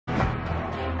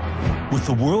With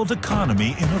the world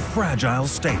economy in a fragile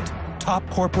state, top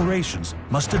corporations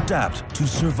must adapt to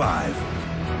survive.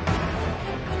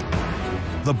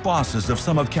 The bosses of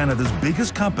some of Canada's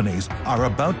biggest companies are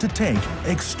about to take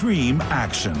extreme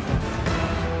action.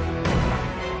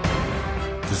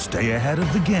 To stay ahead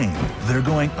of the game, they're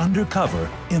going undercover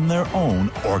in their own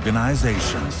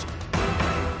organizations.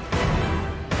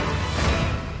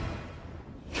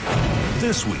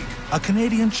 This week, a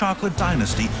Canadian chocolate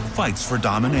dynasty fights for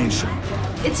domination.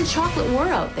 It's a chocolate war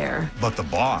out there. But the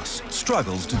boss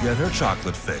struggles to get her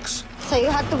chocolate fix. So you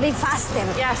have to be faster.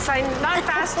 Yes, I'm not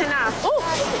fast enough.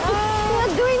 Oh,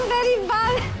 you're doing very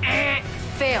bad.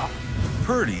 Fail.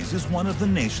 Purdy's is one of the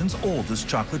nation's oldest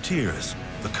chocolatiers.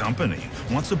 The company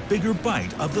wants a bigger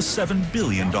bite of the $7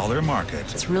 billion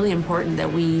market. It's really important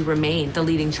that we remain the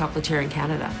leading chocolatier in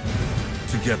Canada.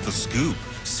 To get the scoop,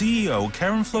 CEO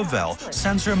Karen Flavel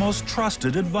sends her most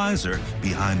trusted advisor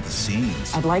behind the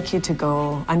scenes. I'd like you to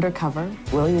go undercover.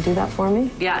 Will you do that for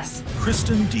me? Yes.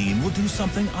 Kristen Dean will do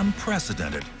something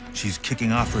unprecedented. She's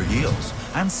kicking off her heels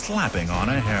and slapping on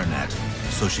a hairnet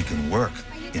so she can work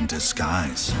in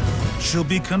disguise. She'll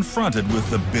be confronted with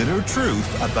the bitter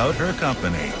truth about her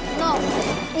company. No,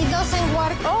 it doesn't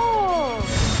work. Oh,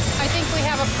 I think we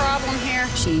have a problem here.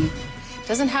 She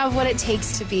doesn't have what it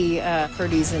takes to be a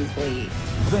Purdy's employee.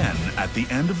 Then, at the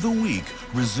end of the week,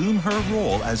 resume her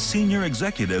role as senior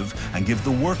executive and give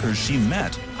the workers she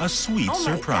met a sweet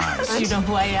surprise. Do you know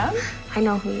who I am? I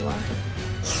know who you are.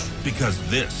 Because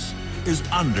this is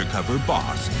Undercover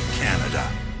Boss Canada.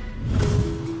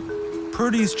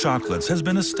 Purdy's Chocolates has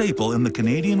been a staple in the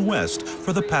Canadian West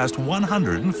for the past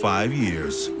 105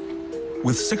 years.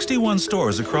 With 61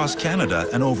 stores across Canada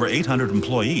and over 800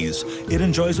 employees, it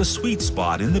enjoys a sweet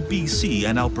spot in the BC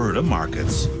and Alberta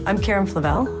markets. I'm Karen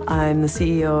Flavel. I'm the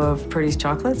CEO of Purdy's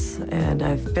Chocolates, and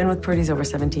I've been with Purdy's over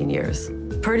 17 years.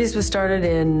 Purdy's was started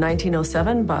in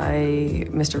 1907 by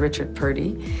Mr. Richard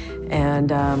Purdy, and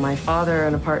my father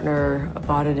and a partner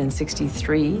bought it in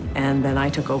 '63, and then I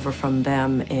took over from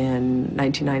them in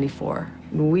 1994.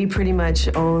 We pretty much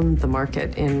own the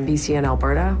market in BC and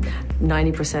Alberta.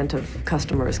 90% of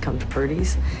customers come to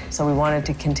Purdy's. So we wanted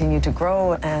to continue to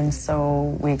grow, and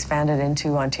so we expanded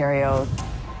into Ontario.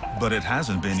 But it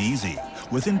hasn't been easy.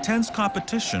 With intense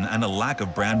competition and a lack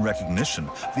of brand recognition,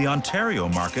 the Ontario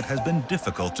market has been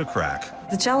difficult to crack.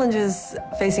 The challenges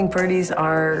facing Purdy's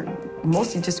are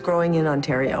mostly just growing in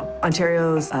Ontario.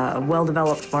 Ontario's a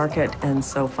well-developed market, and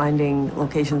so finding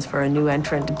locations for a new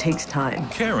entrant takes time.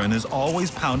 Karen is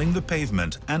always pounding the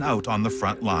pavement and out on the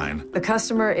front line. The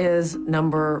customer is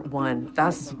number one.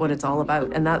 That's what it's all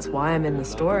about, and that's why I'm in the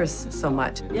stores so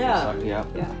much. Yeah.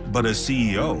 But as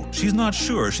CEO, she's not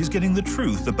sure she's getting the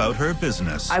truth about her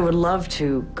business. I would love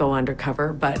to go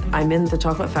undercover, but I'm in the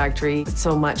chocolate factory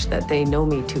so much that they know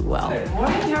me too well.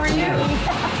 How are you?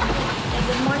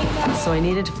 Good morning. So I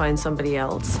needed to find somebody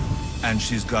else. And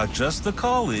she's got just the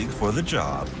colleague for the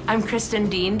job. I'm Kristen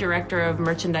Dean, Director of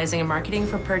Merchandising and Marketing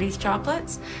for Purdy's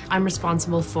Chocolates. I'm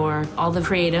responsible for all the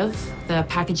creative, the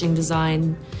packaging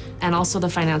design, and also the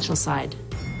financial side.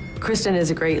 Kristen is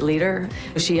a great leader.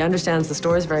 She understands the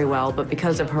stores very well, but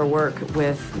because of her work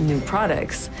with new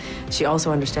products, she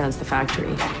also understands the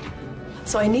factory.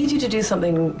 So I need you to do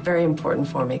something very important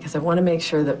for me, because I want to make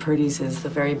sure that Purdy's is the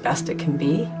very best it can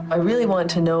be. I really want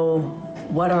to know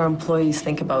what our employees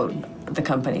think about the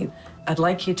company. I'd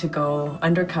like you to go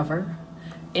undercover,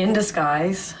 in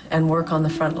disguise, and work on the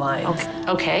front lines.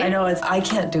 Okay. I know I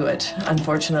can't do it,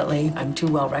 unfortunately. I'm too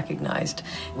well recognized.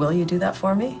 Will you do that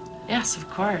for me? Yes, of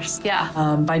course. Yeah.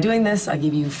 By doing this, I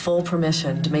give you full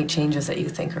permission to make changes that you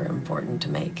think are important to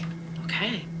make.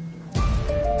 Okay.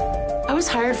 I was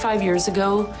hired 5 years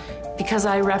ago because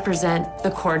I represent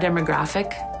the core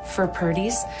demographic for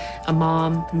Purdy's. A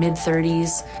mom,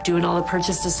 mid-30s, doing all the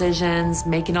purchase decisions,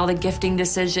 making all the gifting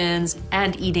decisions,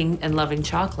 and eating and loving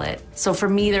chocolate. So for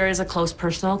me, there is a close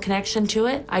personal connection to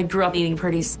it. I grew up eating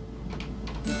Purdy's.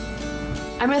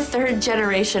 I'm a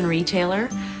third-generation retailer.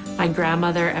 My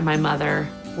grandmother and my mother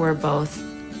were both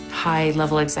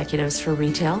high-level executives for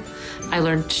retail. I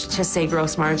learned to say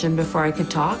gross margin before I could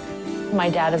talk. My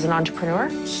dad is an entrepreneur.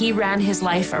 He ran his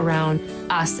life around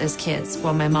us as kids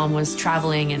while my mom was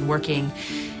traveling and working.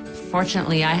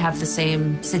 Fortunately, I have the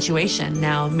same situation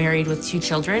now, married with 2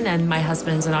 children, and my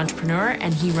husband's an entrepreneur,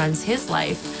 and he runs his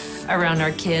life around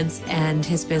our kids and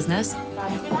his business.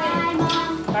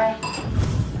 Bye.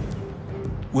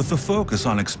 With the focus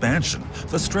on expansion,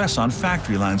 the stress on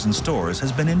factory lines and stores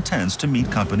has been intense to meet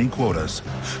company quotas.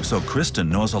 So Kristen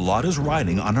knows a lot is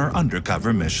riding on her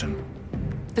undercover mission.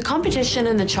 The competition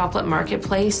in the chocolate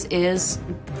marketplace is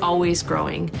always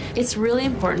growing. It's really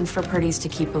important for Purdy's to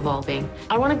keep evolving.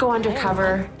 I want to go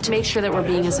undercover to make sure that we're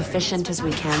being as efficient as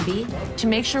we can be. To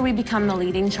make sure we become the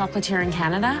leading chocolatier in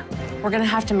Canada, we're going to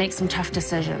have to make some tough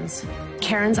decisions.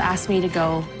 Karen's asked me to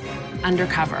go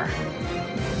undercover,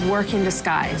 work in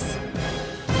disguise.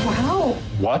 Wow.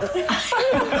 What?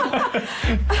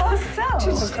 How so?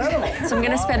 So I'm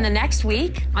going to spend the next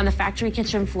week on the factory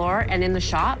kitchen floor and in the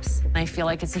shops. I feel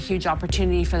like it's a huge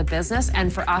opportunity for the business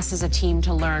and for us as a team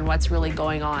to learn what's really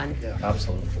going on. Yeah,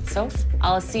 absolutely. So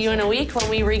I'll see you in a week when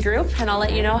we regroup, and I'll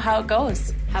let you know how it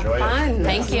goes. Have Enjoy it. fun.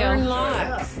 Thank you. Learn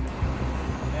lots.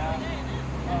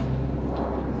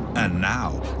 And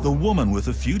now, the woman with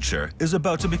a future is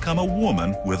about to become a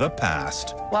woman with a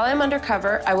past. While I'm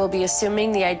undercover, I will be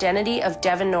assuming the identity of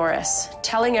Devin Norris,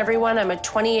 telling everyone I'm a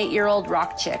 28-year-old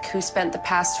rock chick who spent the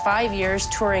past 5 years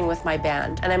touring with my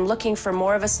band, and I'm looking for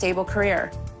more of a stable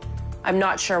career. I'm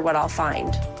not sure what I'll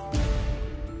find.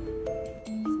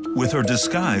 With her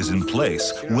disguise in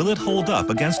place, will it hold up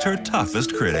against her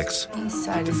toughest critics? East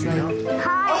side is like...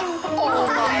 Hi. Oh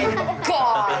my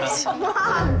God!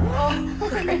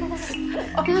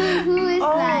 Who is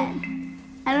that?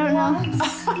 I don't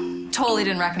know. Totally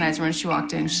didn't recognize her when she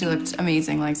walked in. She looked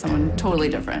amazing, like someone totally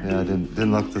different. Yeah,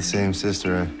 didn't look the same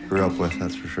sister I grew up with,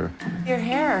 that's for sure. Your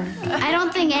hair. I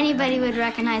don't think anybody would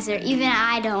recognize her. Even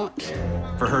I don't.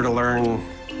 For her to learn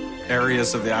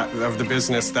areas of the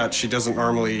business that she doesn't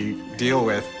normally deal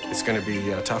with, it's going to be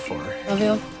tough for her. Love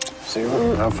you. See you.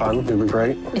 Have fun. It'll be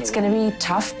great. It's going to be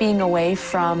tough being away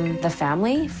from the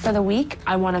family for the week.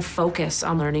 I want to focus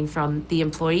on learning from the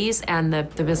employees and the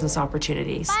business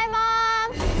opportunities. Bye,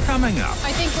 Mom. Coming up,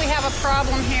 I think we have a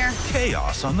problem here.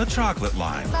 chaos on the chocolate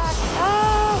line.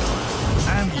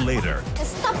 And later,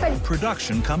 Stop it.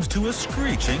 production comes to a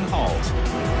screeching halt.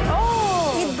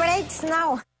 It breaks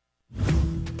now.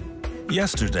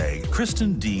 Yesterday,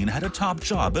 Kristen Dean had a top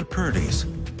job at Purdy's.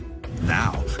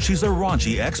 Now, she's a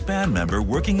raunchy ex-band member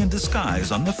working in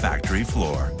disguise on the factory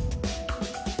floor.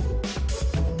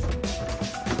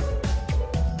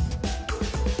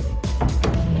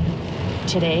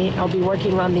 Today, I'll be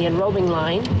working on the enrobing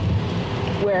line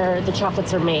where the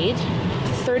chocolates are made.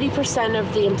 30%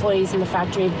 of the employees in the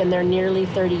factory have been there nearly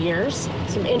 30 years.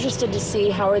 So I'm interested to see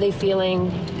how are they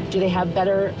feeling. Do they have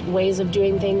better ways of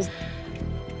doing things?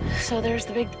 So there's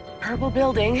the big purple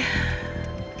building.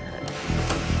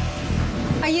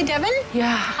 Are you Devin?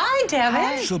 Yeah. Hi,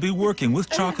 Devin. She'll be working with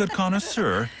chocolate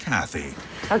connoisseur Kathy.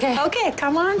 Okay. Okay,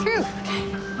 come on through.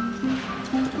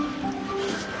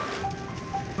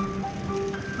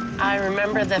 I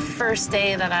remember the first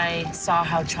day that I saw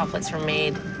how chocolates were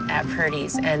made at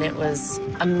Purdy's, and it was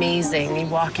amazing. You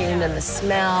walk in and the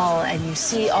smell, and you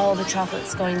see all the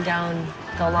chocolates going down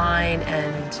the line,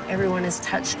 and everyone is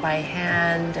touched by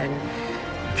hand, and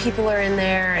people are in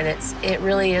there, and it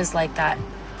really is like that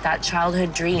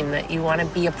childhood dream that you want to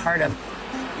be a part of.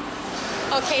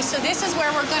 Okay, so this is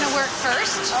where we're going to work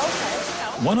first.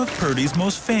 Okay. One of Purdy's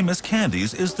most famous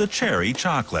candies is the cherry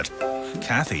chocolate.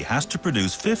 Kathy has to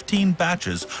produce 15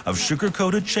 batches of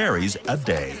sugar-coated cherries a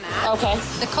day. Okay.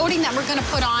 The coating that we're going to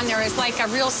put on there is like a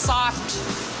real soft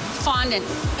fondant.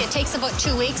 It takes about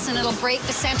 2 weeks, and it'll break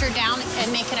the center down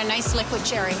and make it a nice liquid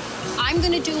cherry. I'm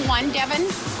going to do one, Devin,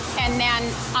 and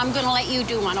then I'm going to let you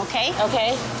do one, okay?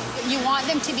 Okay. You want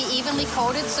them to be evenly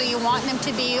coated, so you want them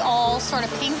to be all sort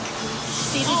of pink.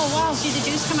 See the, wow. See the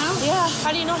juice come out? Yeah.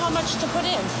 How do you know how much to put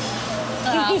in?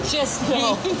 You just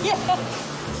know. Yeah.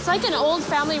 It's like an old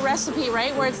family recipe,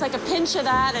 right? Where it's like a pinch of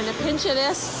that and a pinch of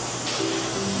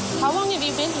this. How long have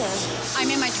you been here?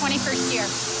 I'm in my 21st year.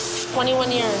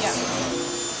 21 years.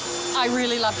 Yeah. I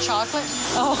really love chocolate.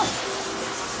 Oh.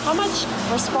 How much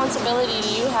responsibility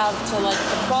do you have to like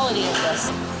the quality of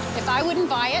this? If I wouldn't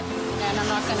buy it, then I'm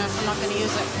not gonna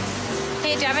use it.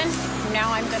 Hey, Devin, now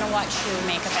I'm gonna watch you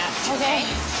make a batch. Okay.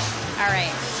 All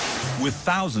right. With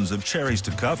thousands of cherries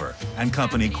to cover and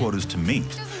company quotas to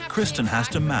meet, Kristen has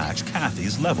to match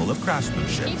Kathy's level of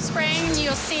craftsmanship. Keep spraying, and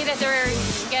you'll see that they're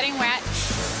getting wet.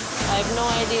 I have no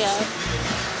idea.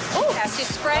 Oh. Yes, you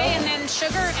spray and then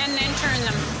sugar and then turn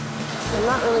them. I'm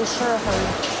not really sure if I'm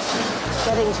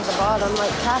getting to the bottom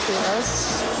like Kathy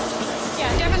is.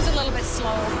 Yeah, Devin's a little bit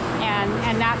slow,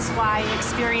 and that's why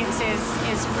experience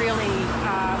is really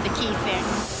the key thing.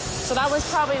 So that was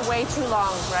probably way too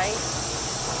long, right?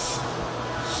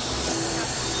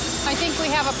 I think we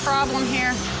have a problem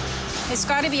here. It's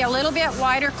got to be a little bit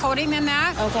wider coating than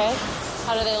that. Okay.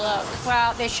 How do they look?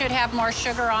 Well, they should have more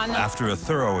sugar on them. After a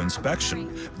thorough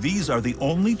inspection, these are the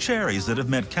only cherries that have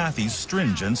met Kathy's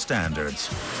stringent standards.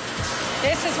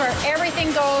 This is where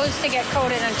everything goes to get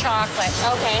coated in chocolate.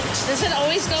 Okay. Does it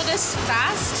always go this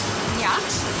fast? Yeah.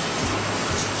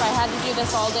 If I had to do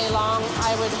this all day long,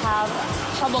 I would have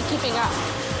trouble keeping up.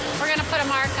 We're gonna put a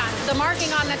mark on it. The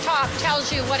marking on the top tells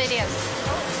you what it is.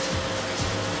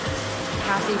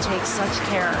 Kathy takes such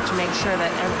care to make sure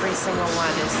that every single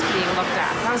one is being looked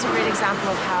at. That was a great example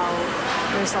of how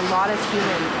there's a lot of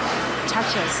human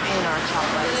touches in our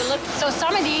chocolates. So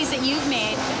some of these that you've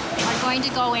made are going to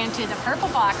go into the purple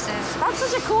boxes. That's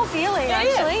such a cool feeling,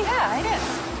 actually. Yeah, it is.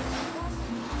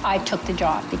 I took the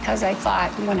job because I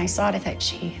thought, when I saw it, I thought,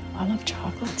 gee, I love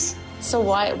chocolates. So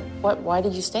why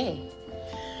did you stay?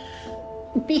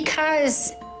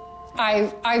 Because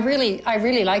I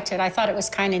really liked it. I thought it was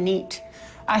kind of neat.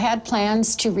 I had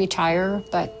plans to retire,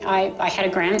 but I had a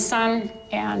grandson,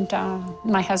 and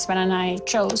my husband and I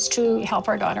chose to help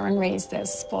our daughter and raise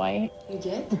this boy. You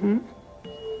did? Mm-hmm.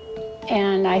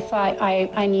 And I thought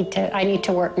I need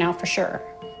to work now for sure.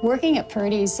 Working at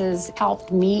Purdy's has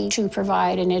helped me to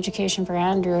provide an education for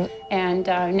Andrew, and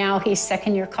now he's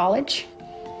second-year college.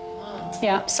 Wow.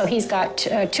 Yeah, so he's got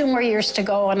 2 more years to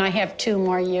go, and I have 2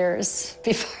 more years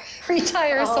before I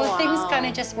retire, so things kind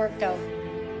of just worked out.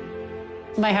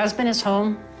 My husband is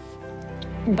home,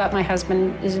 but my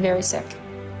husband is very sick.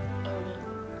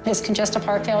 His congestive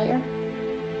heart failure.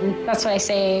 That's why I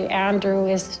say Andrew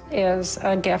is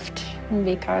a gift,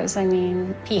 because, I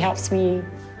mean, he helps me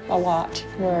a lot,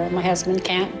 where my husband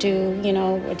can't do,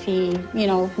 what he,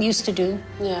 used to do.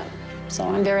 Yeah. So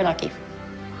I'm very lucky.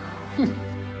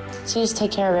 So you just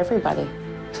take care of everybody.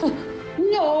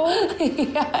 No.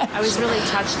 Yeah. I was really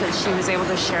touched that she was able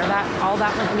to share all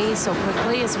that with me so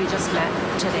quickly as we just met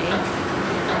today.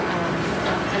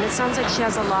 And it sounds like she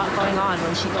has a lot going on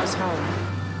when she goes home.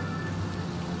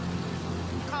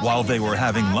 While they were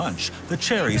having lunch, the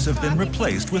cherries have been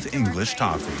replaced with English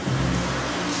toffee.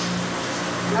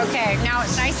 Okay, now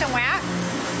it's nice and wet.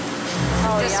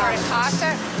 Just sort of toss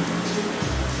it.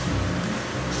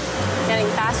 Getting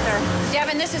faster.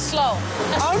 Devin, this is slow.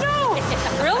 Oh, no.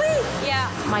 Really? Yeah.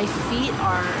 My feet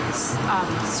are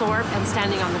sore and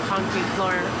standing on the concrete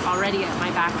floor already.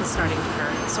 My back is starting to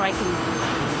hurt. So I can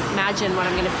imagine what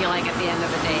I'm going to feel like at the end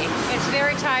of the day. It's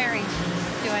very tiring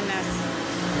doing this.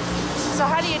 So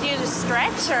how do you do the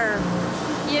stretch, or?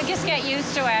 You just get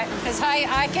used to it, because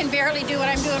I can barely do what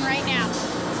I'm doing right now.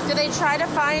 Do they try to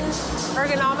find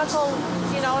ergonomical,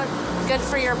 good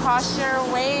for your posture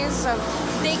ways of?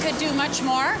 They could do much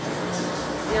more.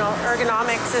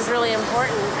 Ergonomics is really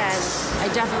important, and I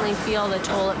definitely feel the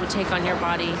toll it would take on your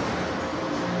body.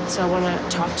 So I want to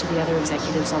talk to the other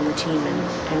executives on the team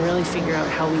and really figure out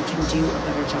how we can do a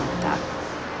better job at that.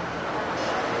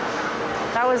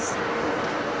 That was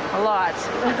a lot.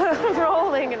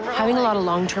 rolling. Having a lot of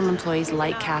long-term employees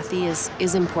like Kathy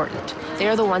is important.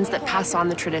 They're the ones that pass on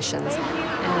the traditions.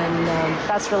 And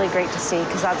that's really great to see,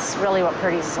 because that's really what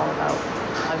Purdy's is all about.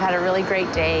 I've had a really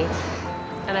great day,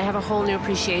 and I have a whole new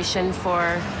appreciation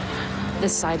for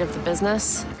this side of the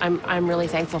business. I'm really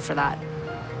thankful for that.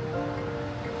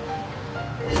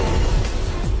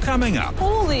 Coming up,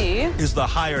 Holy! Is the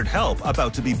hired help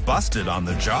about to be busted on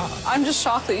the job? I'm just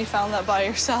shocked that you found that by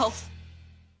yourself.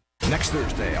 Next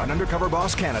Thursday on Undercover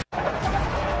Boss Canada.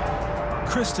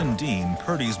 Kristen Dean,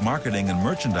 Purdy's marketing and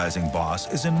merchandising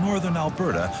boss, is in northern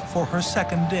Alberta for her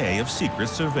second day of secret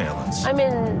surveillance. I'm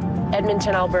in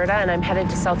Edmonton, Alberta, and I'm headed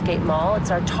to Southgate Mall.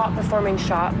 It's our top performing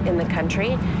shop in the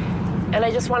country. And I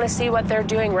just want to see what they're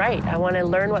doing right. I want to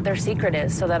learn what their secret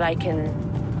is so that I can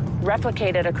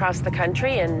replicate it across the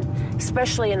country, and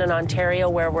especially in an Ontario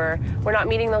where we're not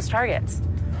meeting those targets.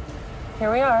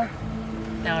 Here we are.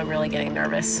 Now I'm really getting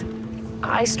nervous.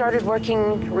 I started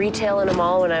working retail in a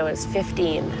mall when I was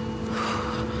 15.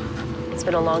 It's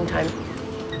been a long time.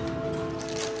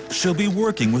 She'll be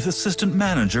working with assistant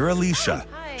manager Alicia.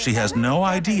 She has no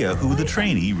idea who the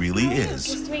trainee really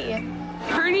is. Nice to meet you.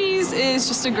 Purdy's is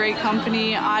just a great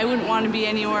company. I wouldn't want to be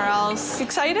anywhere else.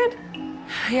 Excited?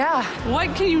 Yeah.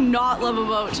 What can you not love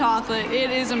about chocolate? It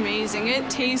is amazing. It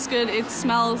tastes good. It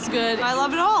smells good. I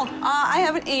love it all. I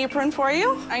have an apron for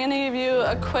you. I'm going to give you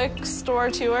a quick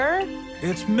store tour.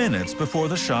 It's minutes before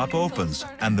the shop opens,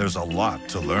 and there's a lot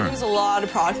to learn. There's a lot of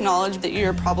product knowledge that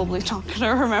you're probably not going to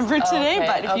remember today,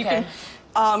 but if you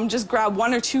can just grab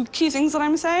 1 or 2 key things that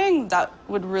I'm saying, that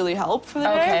would really help for the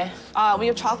day. We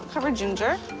have chocolate-covered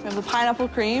ginger. We have the pineapple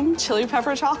cream, chili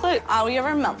pepper chocolate. We have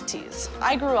our milk teas.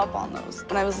 I grew up on those.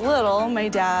 When I was little, my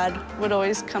dad would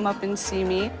always come up and see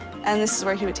me, and this is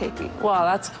where he would take me. Wow,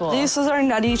 that's cool. This is our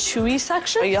nutty, chewy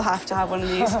section. You'll have to have one of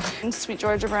these. And Sweet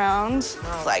Georgia Browns.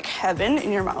 It's like heaven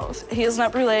in your mouth.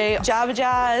 Hazelnut brulee, Java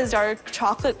Jazz, dark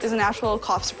chocolate is a natural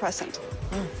cough suppressant.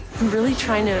 I'm really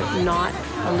trying to not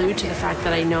allude to the fact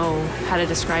that I know how to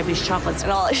describe these chocolates.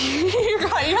 And all you're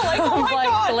like, oh my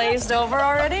God. Glazed over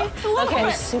already? Okay,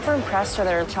 I'm super impressed with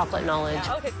her chocolate knowledge.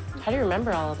 Okay. How do you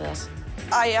remember all of this?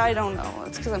 I don't know.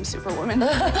 It's because I'm Superwoman.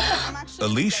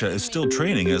 Alicia is still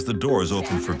training as the doors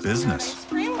open for business.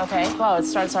 Okay. Wow, it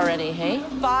starts already, hey?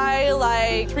 By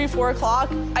like 3, 4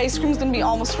 o'clock, ice cream's gonna be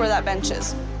almost where that bench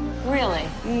is. Really?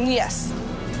 Yes.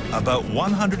 About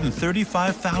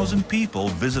 135,000 people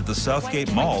visit the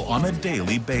Southgate Mall on a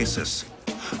daily basis.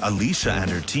 Alicia and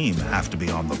her team have to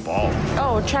be on the ball.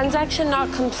 Oh, transaction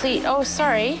not complete. Oh,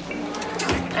 sorry.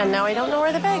 And now I don't know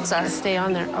where the bags are. Stay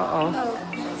on there. Uh-oh.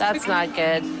 That's not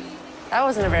good. That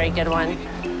wasn't a very good one.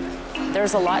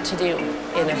 There's a lot to do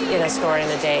in a store in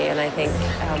a day, and I think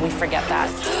we forget that.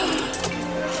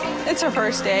 It's her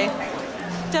first day.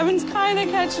 Devin's kind of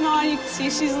catching on. You can see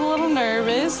she's a little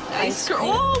nervous.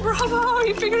 Oh, bravo,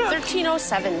 you figured it out.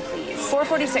 1307, please.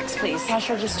 446, please. Cash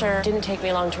register. Didn't take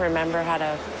me long to remember how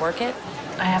to work it.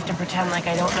 I have to pretend like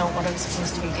I don't know what I'm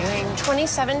supposed to be doing.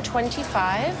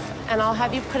 2725, and I'll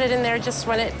have you put it in there just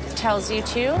when it tells you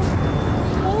to.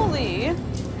 Holy.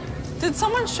 Did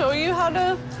someone show you how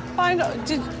to find out?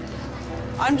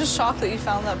 I'm just shocked that you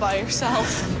found that by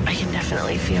yourself. I can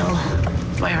definitely feel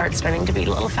my heart starting to beat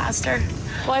a little faster.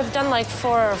 Well, I've done like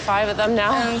 4 or 5 of them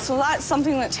now. And so that's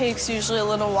something that takes usually a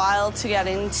little while to get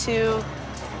into.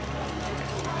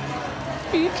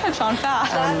 But you catch on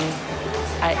fast.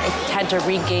 I had to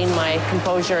regain my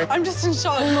composure. I'm just in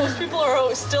shock. Most people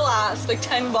are still asked, like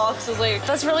 10 boxes later.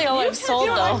 That's really all I've sold,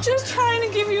 though. I'm just trying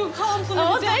to give you a compliment.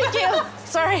 Oh, thank you.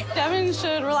 Sorry. Devin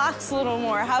should relax a little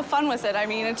more. Have fun with it. I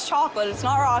mean, it's chocolate. It's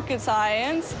not rocket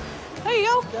science. There you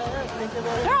go.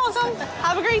 You're awesome.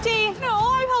 Have a great day. No,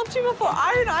 I've helped you before.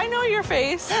 I know your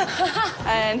face.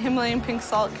 And Himalayan pink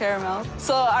salt caramel.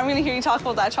 So I'm going to hear you talk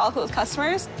about that chocolate with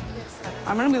customers.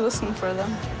 I'm going to be listening for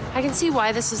them. I can see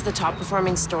why this is the top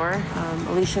performing store.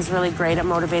 Alicia's really great at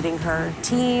motivating her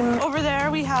team. Over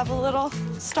there, we have a little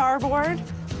star board.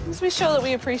 We show that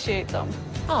we appreciate them.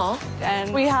 Oh.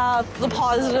 And we have the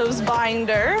positives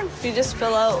binder. We just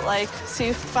fill out, like,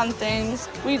 see fun things.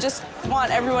 We just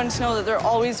want everyone to know that they're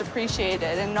always appreciated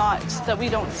and not that we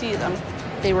don't see them.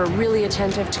 They were really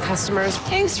attentive to customers.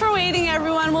 Thanks for waiting,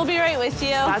 everyone. We'll be right with you.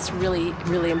 That's really,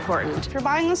 really important. If you're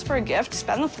buying this for a gift,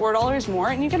 spend the $4 more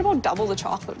and you get about double the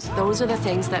chocolates. Those are the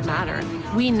things that matter.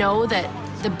 We know that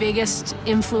the biggest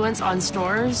influence on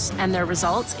stores and their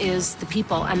results is the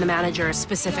people and the manager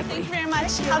specifically. Thank you very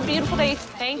much. Have a beautiful day.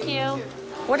 Thank you.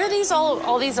 What are these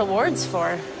all these awards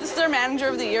for? This is their Manager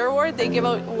of the Year award. They give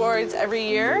out awards every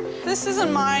year. This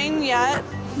isn't mine yet.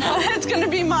 It's going to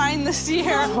be mine this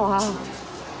year. Oh, wow.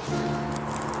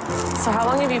 So how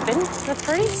long have you been with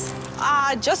Purdy's?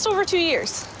 Just over 2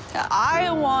 years.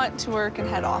 I want to work in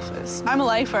head office. I'm a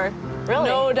lifer. Really?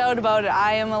 No doubt about it.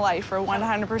 I am a lifer,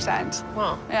 100%.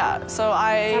 Wow. Yeah, so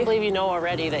I can't believe you know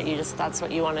already that that's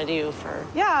what you want to do for...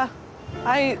 Yeah,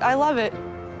 I love it.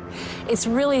 It's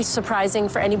really surprising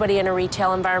for anybody in a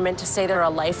retail environment to say they're a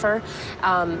lifer.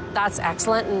 That's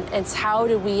excellent, and it's how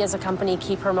do we as a company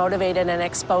keep her motivated and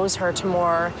expose her to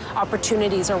more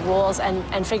opportunities or roles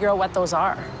and figure out what those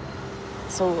are.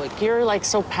 So like, you're like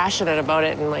so passionate about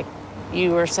it, and like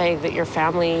you were saying that your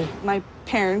family... My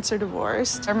parents are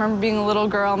divorced. I remember being a little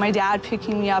girl, my dad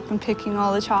picking me up and picking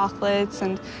all the chocolates,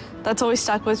 and that's always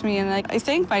stuck with me. And like, I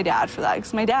thank my dad for that,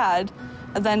 because my dad,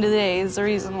 at the end of the day, is the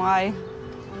reason why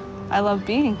I love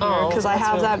being here, because I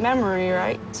have that memory,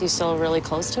 right? So you still really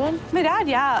close to him? My dad,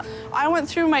 yeah. I went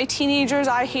through my teenagers,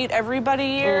 I hate everybody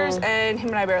years, and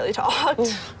him and I barely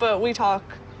talked, but we talk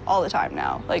all the time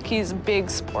now. Like, he's a big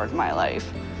support in my life.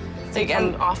 Like,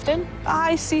 and often?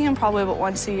 I see him probably about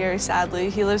once a year, sadly.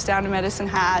 He lives down in Medicine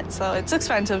Hat, so it's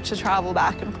expensive to travel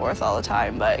back and forth all the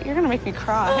time, but you're gonna make me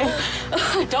cry.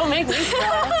 Don't make me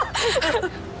cry.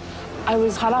 I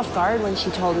was caught off guard when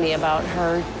she told me about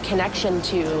her connection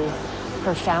to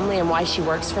her family and why she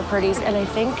works for Purdy's, and I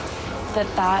think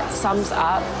that sums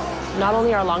up not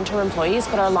only our long-term employees,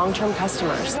 but our long-term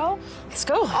customers. Let's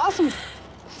go. Awesome.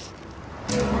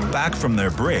 Back from their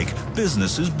break,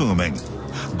 business is booming.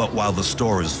 But while the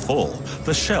store is full,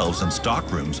 the shelves and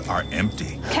stock rooms are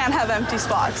empty. Can't have empty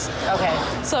spots.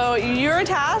 Okay. So your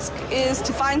task is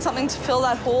to find something to fill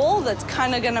that hole that's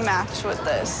kind of gonna match with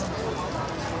this.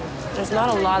 There's not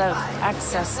a lot of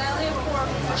excess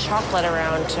chocolate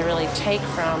around to really take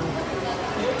from.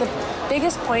 The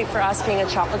biggest point for us being a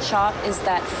chocolate shop is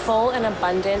that full and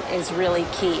abundant is really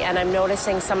key. And I'm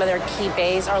noticing some of their key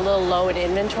bays are a little low in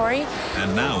inventory.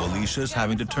 And now Alicia's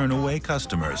having to turn away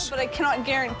customers. But I cannot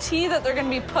guarantee that they're going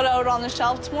to be put out on the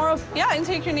shelf tomorrow. Yeah, I can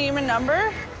take your name and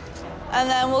number, and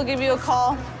then we'll give you a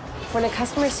call When a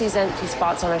customer sees empty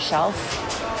spots on a shelf,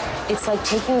 it's like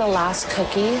taking the last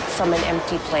cookie from an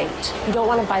empty plate. You don't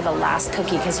want to buy the last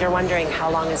cookie because you're wondering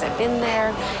how long has it been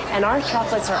there. And our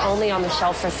chocolates are only on the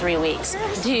shelf for 3 weeks.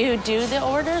 Do you do the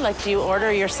order? Like, do you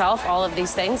order yourself all of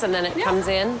these things and then it comes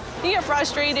in? You get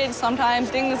frustrated sometimes.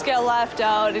 Things get left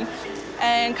out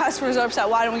and customers are upset.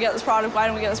 Why don't we get this product? Why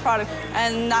don't we get this product?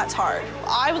 And that's hard.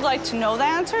 I would like to know the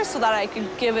answer so that I could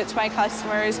give it to my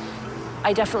customers.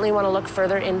 I definitely want to look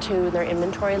further into their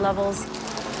inventory levels.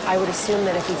 I would assume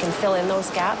that if we can fill in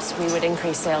those gaps, we would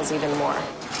increase sales even more.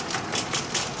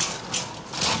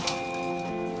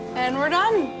 And we're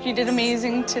done. You did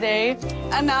amazing today.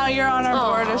 And now you're on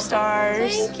our board of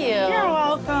stars. Thank you. You're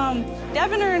welcome.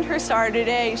 Devin earned her star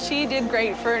today. She did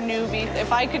great for a newbie.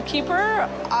 If I could keep her,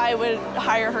 I would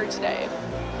hire her today.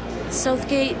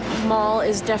 Southgate Mall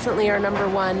is definitely our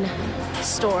 #1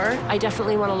 store. I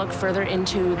definitely want to look further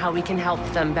into how we can help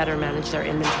them better manage their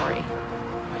inventory.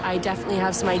 I definitely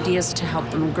have some ideas to help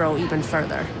them grow even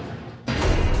further.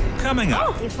 Coming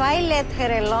up. If I let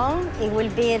her alone, it will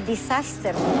be a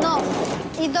disaster. No,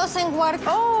 it doesn't work.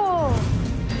 Oh.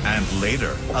 And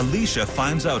later, Alicia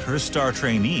finds out her star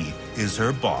trainee is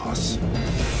her boss.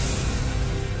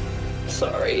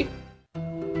 Sorry.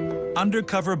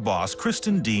 Undercover boss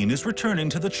Kristen Dean is returning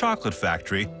to the chocolate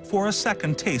factory for a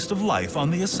second taste of life on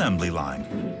the assembly line.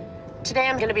 Today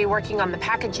I'm going to be working on the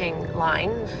packaging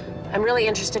line. I'm really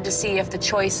interested to see if the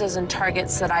choices and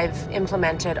targets that I've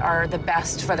implemented are the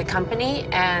best for the company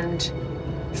and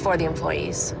for the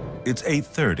employees. It's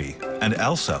 8:30, and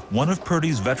Elsa, one of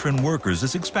Purdy's veteran workers,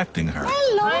 is expecting her.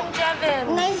 Hello. I'm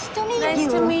Devin. Nice to meet you. Nice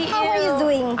to meet you. How are you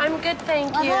doing? I'm good,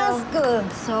 thank you. That's good.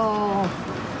 So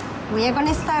we are going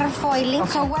to start foiling.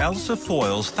 Okay. So what Elsa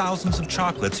foils thousands of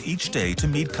chocolates each day to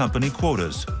meet company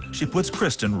quotas. She puts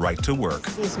Kristen right to work.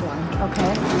 This one,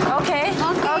 okay? Okay.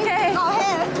 Okay. Go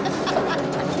ahead.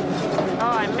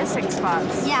 Oh, I'm missing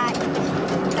spots. Yeah.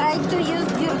 Try to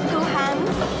use your 2 hands.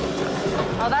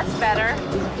 Oh, that's better.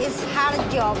 It's hard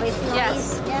job. It's not Yes.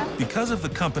 easy. Yeah. Because of the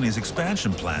company's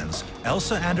expansion plans,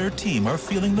 Elsa and her team are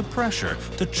feeling the pressure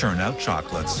to churn out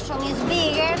chocolates. Production is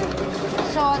bigger,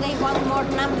 so they want more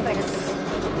numbers.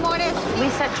 More We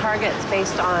set targets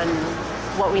based on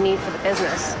what we need for the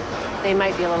business. They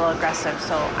might be a little aggressive,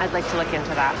 so I'd like to look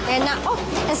into that. And now, oh,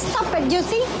 stop it, you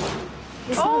see?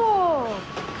 Oh!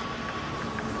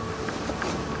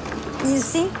 You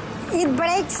see? It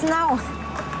breaks now.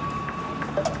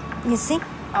 You see?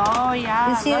 Oh, yeah.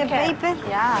 You see the look it. paper?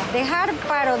 Yeah. The hard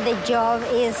part of the job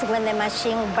is when the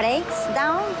machine breaks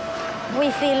down.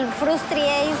 We feel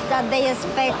frustrated that they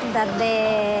expect that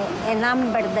a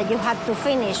number that you have to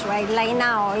finish, right? Like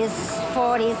now is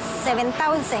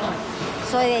 47,000.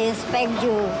 So they expect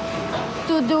you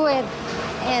to do it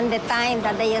in the time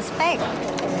that they expect.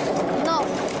 No,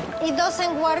 it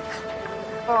doesn't work.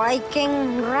 Or I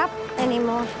can't wrap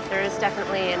anymore. There is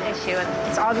definitely an issue, and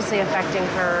it's obviously affecting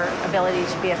her ability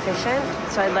to be efficient.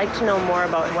 So I'd like to know more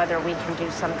about whether we can do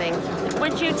something.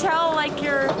 Would you tell, like,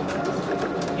 your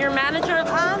manager?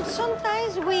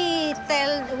 Sometimes we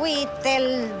tell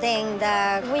them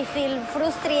that we feel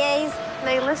frustrated.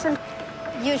 They listen.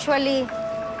 Usually,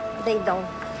 they don't.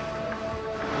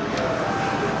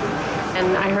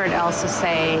 And I heard Elsa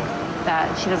say that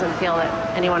she doesn't feel that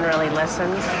anyone really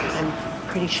listens. I'm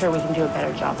pretty sure we can do a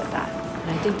better job at that. And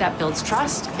I think that builds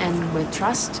trust, and with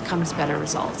trust comes better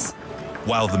results.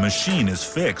 While the machine is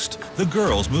fixed, the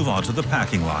girls move on to the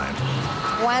packing line.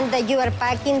 One that you are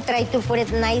packing, try to put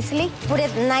it nicely. Put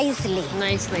it nicely.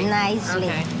 Nicely. Nicely.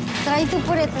 Okay. Try to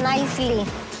put it nicely.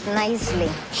 Nicely.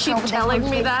 Keep telling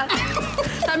me that?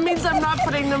 That means I'm not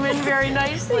putting them in very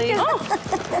nicely. Oh.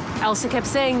 Elsa kept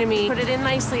saying to me, put it in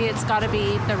nicely, it's got to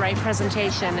be the right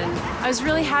presentation. And I was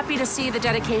really happy to see the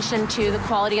dedication to the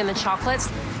quality and the chocolates.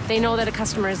 They know that a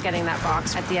customer is getting that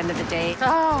box at the end of the day.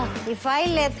 Oh, if I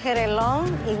let her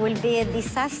alone, it will be a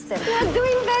disaster. You're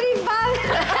doing very bad.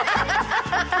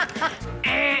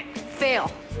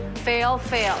 Fail. Fail,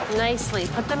 fail. Nicely.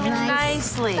 Put them in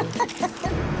nicely.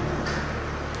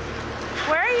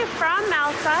 Where are you from,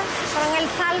 Elsa? From El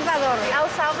Salvador. El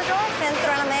Salvador?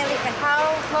 Central America. How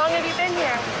long have you been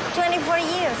here? 24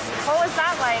 years. What was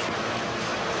that like?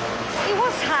 It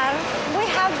was hard. We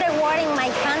have the war in my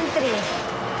country.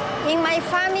 In my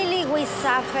family, we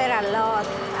suffer a lot.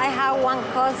 I have one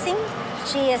cousin.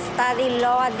 She studied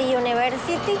law at the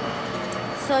university.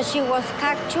 So she was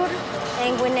captured,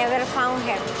 and we never found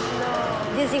her. No.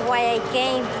 This is why I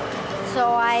came.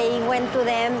 So I went to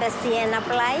the embassy and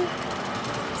applied.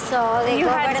 So the you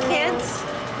government, had kids?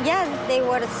 Yeah, they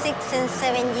were 6 and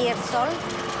 7 years old.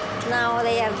 Now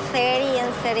they are 30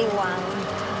 and 31.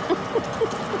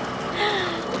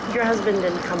 Your husband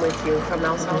didn't come with you from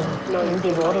El Salvador? No,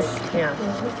 divorce. Yeah.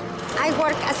 I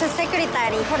work as a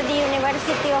secretary for the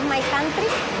university of my country.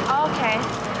 Okay.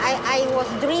 I was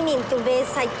dreaming to be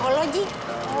psychology,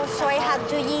 so I had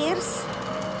 2 years.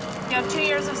 You have 2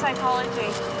 years of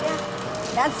psychology. Yeah.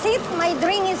 That's it. My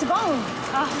dream is gone.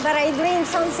 But I dream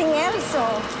something else, so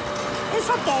it's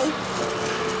okay.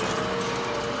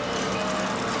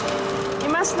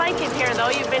 You must like it here, though.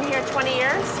 You've been here 20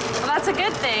 years. Well, that's a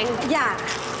good thing. Yeah.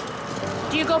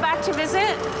 Do you go back to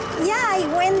visit? Yeah, I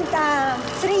went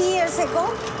 3 years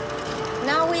ago.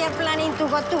 Now we are planning to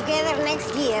go together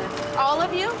next year. All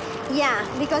of you? Yeah,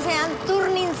 because I am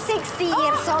turning 60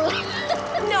 years old.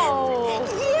 No.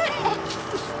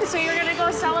 Yes. So you're gonna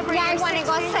go celebrate? Yeah, I want to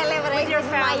go celebrate with your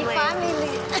family. my family.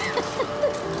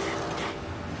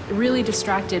 Really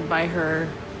distracted by her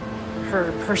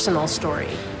personal story.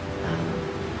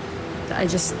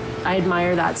 I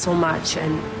admire that so much,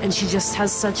 and she just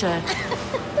has such a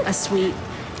sweet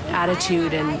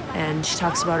attitude, and she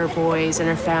talks about her boys and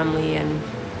her family,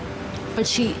 but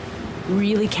she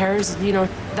really cares. You know,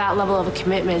 that level of a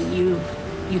commitment you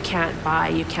can't buy,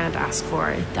 you can't ask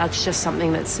for. That's just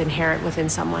something that's inherent within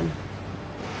someone.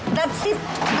 That's it.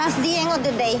 That's the end of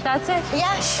the day. That's it?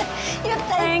 Yes. You take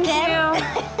Thank care.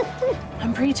 you.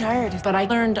 I'm pretty tired, but I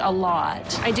learned a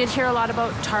lot. I did hear a lot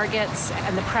about targets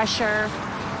and the pressure,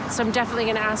 so I'm definitely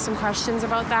going to ask some questions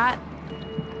about that.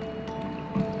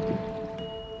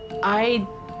 I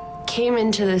came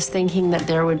into this thinking that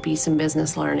there would be some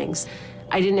business learnings.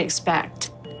 I didn't expect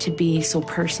to be so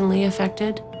personally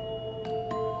affected.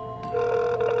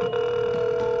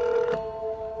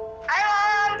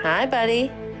 Hi, Mom. Hi,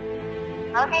 buddy.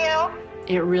 Love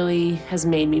you. It really has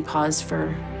made me pause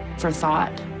for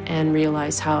thought and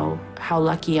realize how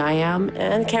lucky I am,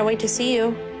 and can't wait to see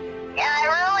you. Yeah, I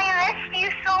really miss you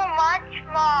so much,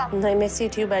 Mom. I miss you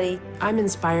too, buddy. I'm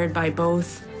inspired by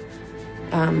both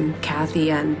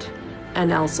Kathy and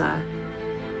Elsa.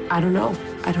 I don't know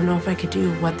if I could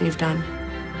do what they've done.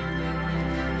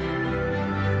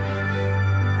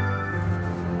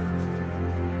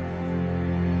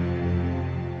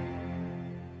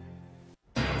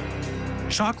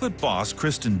 Chocolate boss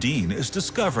Kristen Dean is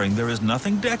discovering there is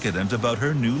nothing decadent about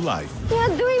her new life. You're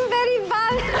doing very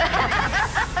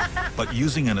bad. But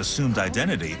using an assumed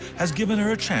identity has given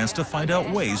her a chance to find out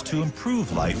ways to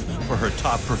improve life for her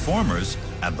top performers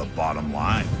and the bottom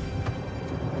line.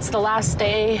 It's the last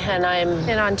day, and I'm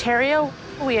in Ontario.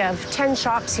 We have 10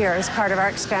 shops here as part of our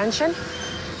expansion.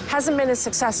 Hasn't been as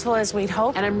successful as we'd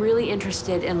hoped, and I'm really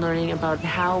interested in learning about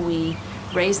how we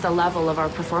raise the level of our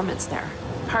performance there.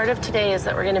 Part of today is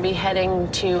that we're going to be heading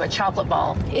to a chocolate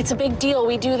ball. It's a big deal.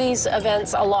 We do these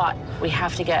events a lot. We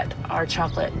have to get our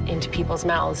chocolate into people's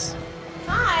mouths.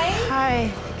 Hi.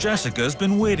 Hi. Jessica's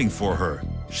been waiting for her.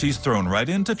 She's thrown right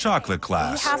into chocolate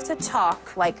class. You have to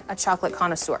talk like a chocolate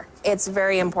connoisseur. It's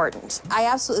very important. I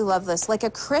absolutely love this. Like a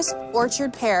crisp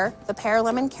orchard pear, the pear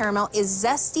lemon caramel is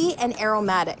zesty and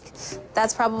aromatic.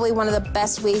 That's probably one of the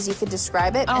best ways you could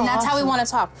describe it, and that's how we want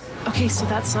to talk. Okay, so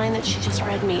that sign that she just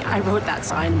read me, I wrote that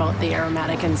sign about the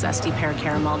aromatic and zesty pear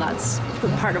caramel. That's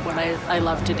part of what I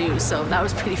love to do, so that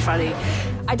was pretty funny.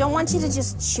 I don't want you to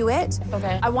just chew it.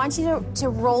 Okay. I want you to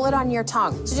roll it on your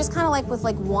tongue. So just kind of like with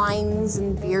like wines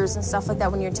and beers and stuff like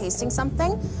that when you're tasting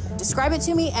something. Describe it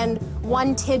to me and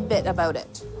one tidbit about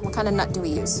it. What kind of nut do we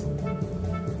use?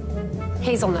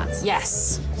 Hazelnuts.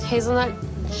 Yes. Hazelnut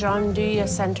Gianduja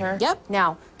Center. Yep.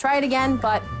 Now, try it again,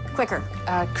 but quicker.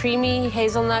 Creamy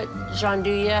hazelnut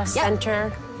Gianduja Center.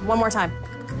 One more time.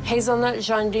 Hazelnut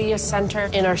Gianduja Center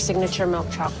in our signature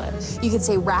milk chocolate. You could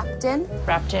say wrapped in.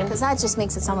 Wrapped in. Because that just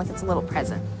makes it sound like it's a little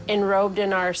present. Enrobed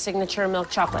in our signature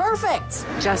milk chocolate. Perfect.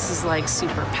 Jess is like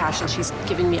super passionate. She's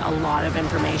giving me a lot of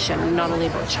information, not only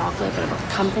about chocolate, but about the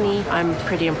company. I'm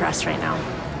pretty impressed right now.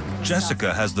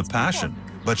 Jessica has the passion,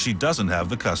 but she doesn't have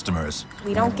the customers.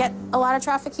 We don't get a lot of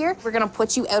traffic here. We're gonna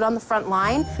put you out on the front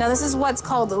line. Now this is what's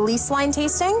called lease line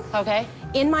tasting. Okay.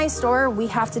 In my store, we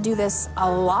have to do this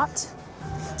a lot.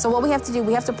 So what we have to do,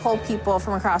 we have to pull people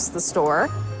from across the store.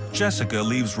 Jessica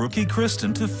leaves rookie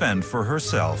Kristen to fend for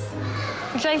herself.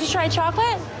 Would you like to try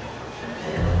chocolate?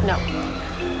 No.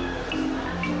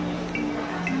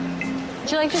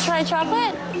 Would you like to try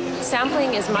chocolate?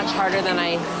 Sampling is much harder than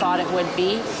I thought it would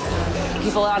be.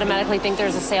 People automatically think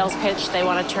there's a sales pitch. They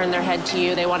want to turn their head to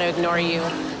you. They want to ignore you.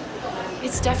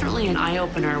 It's definitely an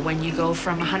eye-opener when you go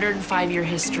from 105-year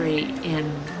history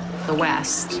in the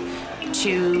West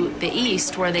to the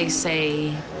East, where they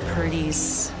say,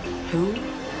 Purdy's who?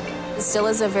 It still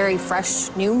is a very fresh,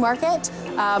 new market,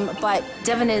 but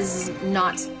Devon is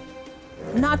not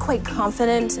quite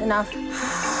confident enough.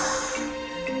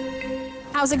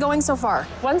 How's it going so far?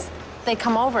 Once they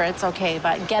come over, it's okay,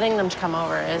 but getting them to come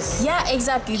over is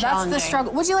exactly. That's the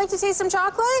struggle. Would you like to taste some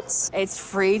chocolate? It's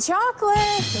free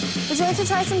chocolate. Would you like to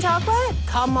try some chocolate?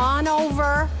 Come on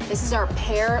over. This is our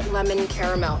pear lemon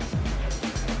caramel.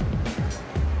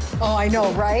 Oh, I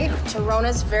know, right?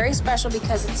 Torona's very special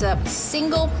because it's a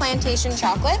single plantation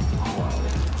chocolate.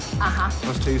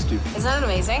 That's tasty. Isn't that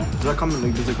amazing? Does it come in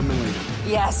like?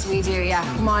 Yes, we do, yeah.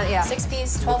 Come on, yeah. 6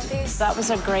 piece, 12 piece. That was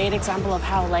a great example of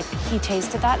how, like, he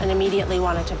tasted that and immediately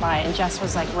wanted to buy it. And Jess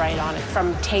was, like, right on it.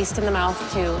 From taste in the mouth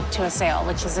to a sale,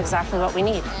 which is exactly what we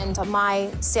need. And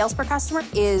my sales per customer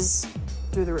is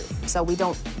through the roof. So we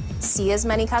don't see as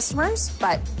many customers,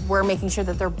 but we're making sure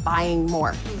that they're buying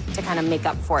more to kind of make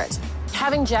up for it.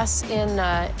 Having Jess in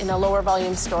a lower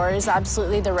volume store is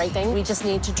absolutely the right thing. We just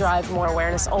need to drive more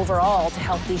awareness overall to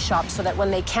help these shops so that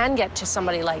when they can get to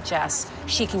somebody like Jess,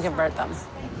 she can convert them.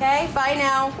 Okay, bye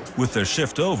now. With their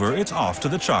shift over, it's off to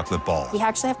the chocolate ball. We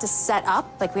actually have to set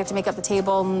up, like we have to make up the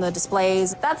table and the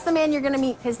displays. That's the man you're gonna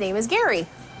meet. His name is Gary.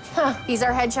 He's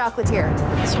our head chocolatier.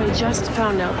 So I just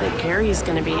found out that Gary's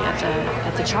going to be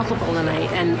at the chocolate bowl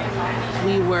tonight, and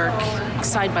we work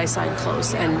side by side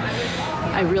close, and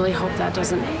I really hope that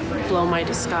doesn't blow my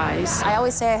disguise. I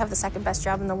always say I have the second best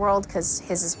job in the world because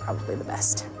his is probably the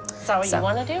best. Is that what you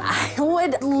want to do? I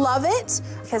would love it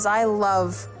because I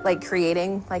love like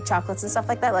creating like chocolates and stuff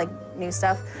like that, like new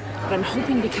stuff. But I'm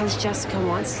hoping because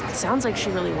Jessica sounds like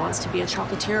she really wants to be a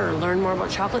chocolatier or learn more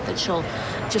about chocolate, that she'll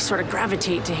just sort of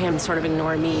gravitate to him, sort of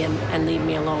ignore me and leave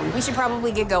me alone. We should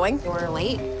probably get going. We're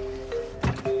late.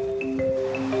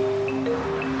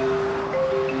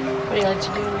 What do you like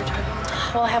to do in your time?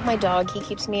 Well, I have my dog. He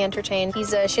keeps me entertained.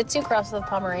 He's a Shih Tzu cross with a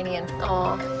Pomeranian.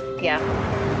 Oh. Yeah.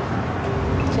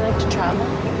 Do you like to travel?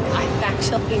 I've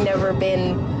actually never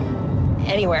been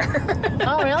anywhere.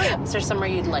 Oh, really? Is there somewhere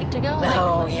you'd like to go?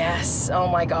 Oh, yes. Oh,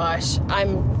 my gosh.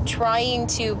 I'm trying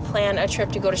to plan a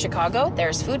trip to go to Chicago.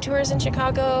 There's food tours in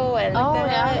Chicago. And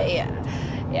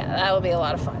yeah, that would be a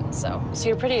lot of fun, so. So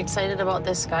you're pretty excited about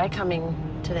this guy coming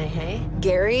today, hey?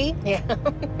 Gary? Yeah.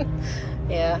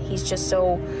 Yeah, he's just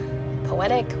so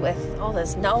poetic with all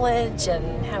this knowledge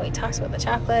and how he talks about the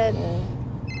chocolate. And...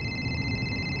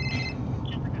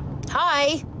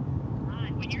 Hi.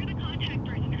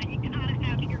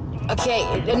 Okay,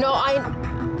 no,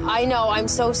 I know. I'm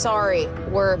so sorry.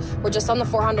 We're just on the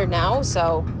 400 now,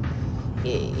 so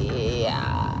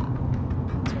yeah.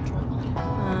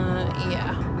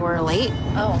 Yeah, we're late.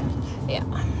 Oh, yeah.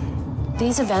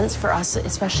 These events for us,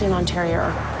 especially in Ontario,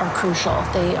 are crucial.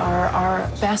 They are our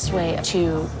best way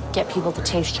to get people to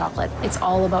taste chocolate. It's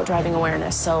all about driving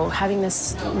awareness. So having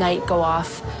this night go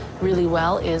off really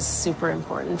well is super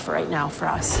important for right now for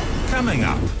us. Coming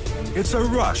up, it's a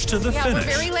rush to the finish.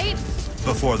 We're very late.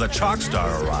 Before the Chalk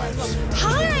Star arrives.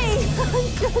 Hi.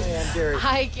 Hi, Gary.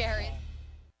 Hi, Gary.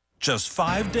 Just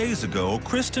 5 days ago,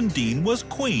 Kristen Dean was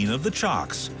queen of the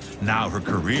Chalks. Now her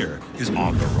career is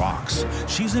on the rocks.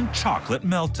 She's in chocolate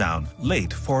meltdown,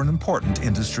 late for an important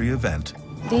industry event.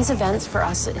 These events for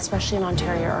us, especially in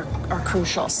Ontario, are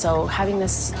crucial. So having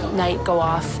this night go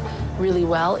off really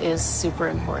well is super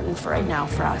important for right now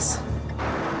for us.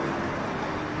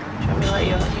 Should we let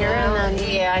you out here and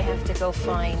then? Yeah, I have to go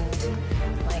find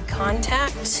my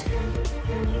contact.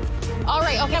 All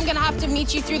right, okay, I'm gonna have to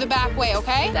meet you through the back way,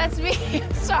 okay? That's me.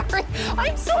 Sorry.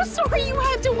 I'm so sorry you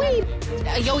had to wait.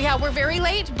 Yeah, we're very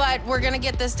late, but we're gonna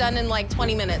get this done in like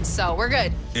 20 minutes, so we're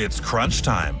good. It's crunch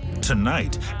time.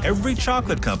 Tonight, every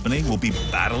chocolate company will be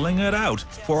battling it out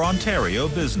for Ontario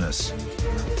business.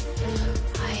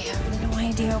 I have no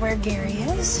idea where Gary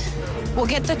is. We'll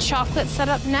get the chocolate set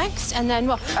up next, and then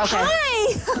we'll... Okay.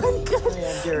 Hi! I'm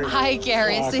good. Hi,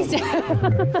 Gary.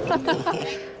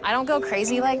 I don't go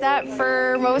crazy like that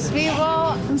for most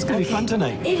people. It's gonna be fun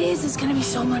tonight. It is. It's gonna be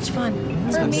so much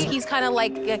fun. For me, he's kind of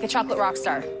like a chocolate rock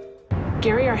star.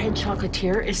 Gary, our head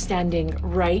chocolatier, is standing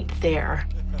right there.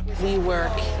 We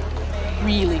work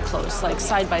really close, like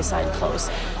side by side close.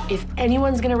 If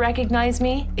anyone's gonna recognize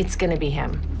me, it's gonna be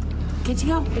him. Good to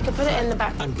go. We can put it in the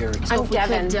back. I'm Gary. I'm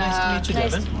Devin. Nice to meet you,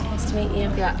 Devin. Nice to meet you.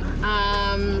 Yeah.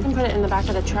 You can put it in the back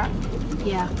of the truck.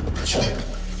 Yeah.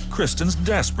 Kristen's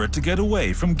desperate to get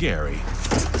away from Gary.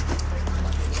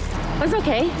 It's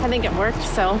okay. I think it worked,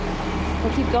 so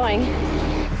we'll keep going.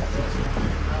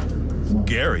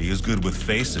 Gary is good with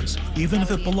faces, even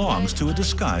if it belongs to a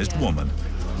disguised woman.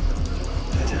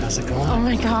 How's it going? Oh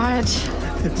my God.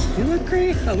 You look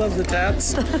great. I love the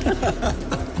tats.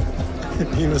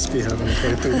 You must be having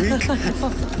quite the week.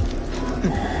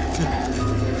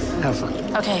 Have fun.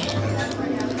 Okay.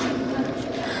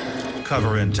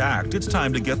 undercover intact, it's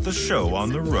time to get the show on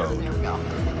the road.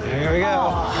 Here we go.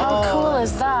 Oh, how cool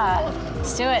is that?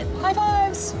 Let's do it. High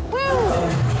fives. Woo!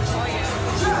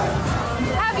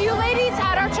 Have you ladies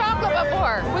had our chocolate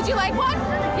before? Would you like one?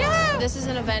 Yeah! This is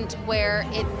an event where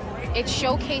it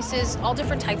showcases all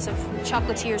different types of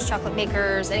chocolatiers, chocolate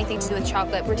makers, anything to do with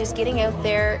chocolate. We're just getting out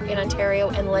there in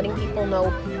Ontario and letting people know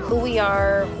who we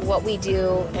are, what we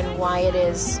do, and why it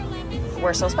is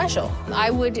we're so special.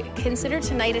 I would consider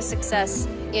tonight a success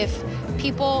if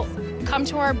people come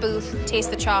to our booth, taste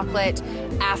the chocolate.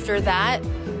 After that,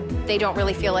 they don't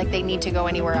really feel like they need to go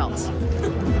anywhere else.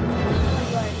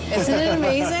 Isn't it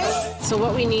amazing? So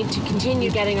what we need to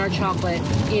continue getting our chocolate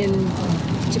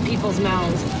into people's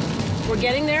mouths. We're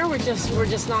getting there, we're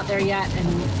just not there yet, and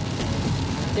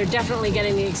they're definitely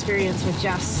getting the experience with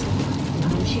Jess.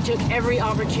 She took every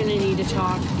opportunity to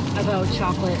talk about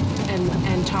chocolate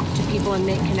and talk to people and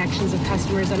make connections with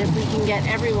customers. And if we can get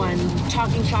everyone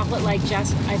talking chocolate like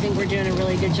Jess, I think we're doing a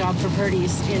really good job for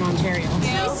Purdy's in Ontario.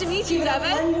 Nice to meet you,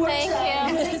 Devin.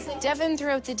 Thank you. Devin,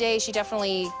 throughout the day, she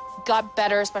definitely got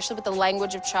better, especially with the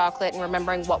language of chocolate and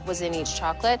remembering what was in each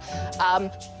chocolate.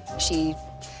 She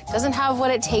doesn't have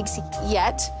what it takes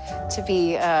yet to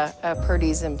be a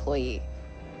Purdy's employee.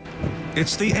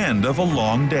 It's the end of a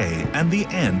long day and the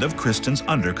end of Kristen's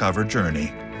undercover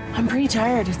journey. I'm pretty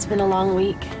tired. It's been a long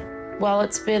week. Well,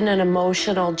 it's been an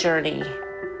emotional journey,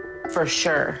 for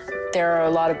sure. There are a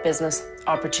lot of business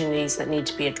opportunities that need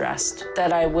to be addressed,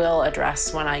 that I will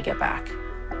address when I get back.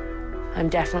 I'm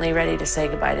definitely ready to say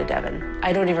goodbye to Devin.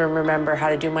 I don't even remember how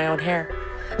to do my own hair.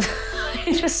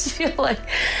 I just feel like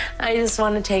I just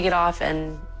want to take it off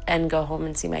and go home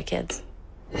and see my kids.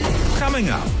 Coming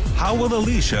up, how will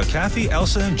Alicia, Kathy,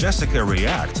 Elsa, and Jessica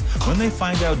react when they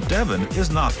find out Devin is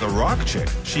not the rock chick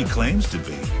she claims to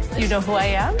be? You know who I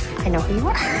am? I know who you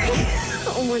are.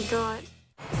 Oh my God.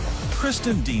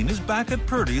 Kristen Dean is back at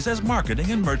Purdy's as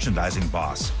marketing and merchandising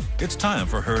boss. It's time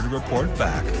for her to report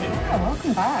back. Yeah,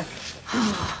 welcome back.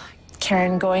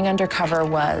 Karen, going undercover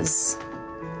was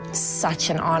such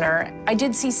an honor. I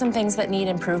did see some things that need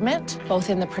improvement,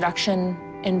 both in the production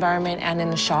environment and in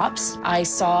the shops. I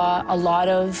saw a lot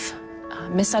of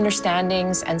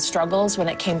misunderstandings and struggles when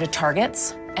it came to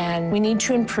targets, and we need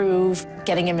to improve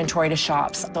getting inventory to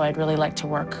shops. So I'd really like to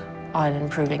work on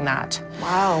improving that.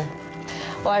 Wow.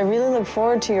 Well, I really look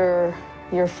forward to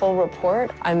your full report.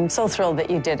 I'm so thrilled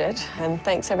that you did it, and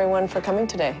thanks everyone for coming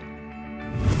today.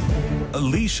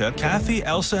 Alicia, Kathy,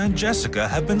 Elsa, and Jessica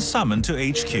have been summoned to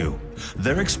HQ.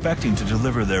 They're expecting to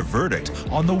deliver their verdict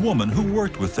on the woman who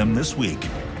worked with them this week.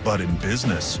 But in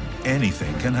business,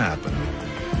 anything can happen.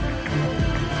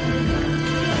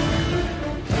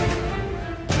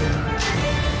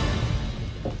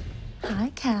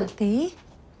 Hi, Kathy.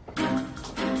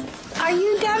 Are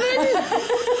you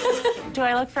Devin? Do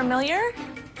I look familiar?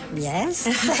 Yes.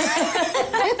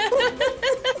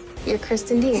 You're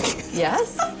Kristen Dean.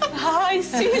 Yes. I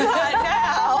see that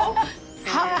now.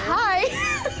 Hi.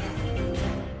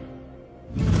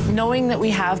 Knowing that we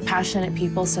have passionate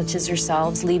people such as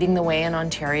yourselves leading the way in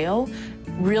Ontario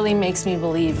really makes me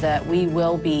believe that we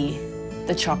will be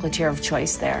the chocolatier of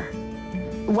choice there.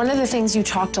 One of the things you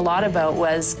talked a lot about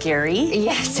was Gary.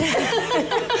 Yes.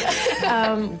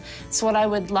 So what I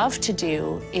would love to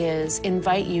do is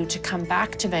invite you to come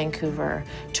back to Vancouver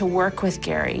to work with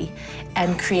Gary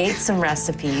and create some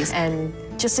recipes and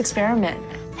just experiment.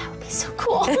 That would be so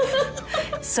cool.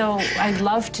 So I'd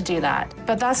love to do that.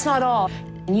 But that's not all.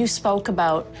 You spoke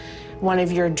about one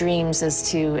of your dreams is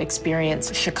to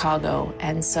experience Chicago.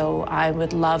 And so I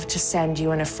would love to send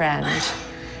you and a friend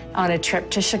on a trip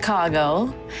to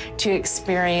Chicago to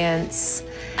experience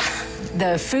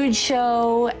the food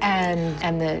show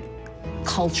and the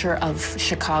culture of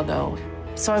Chicago.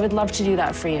 So I would love to do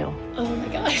that for you. Oh my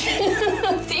gosh.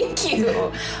 Thank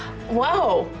you.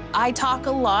 Wow. I talk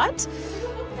a lot,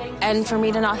 and for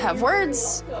me to not have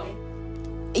words,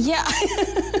 yeah.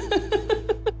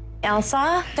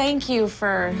 Elsa, thank you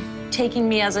for taking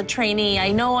me as a trainee.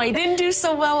 I know I didn't do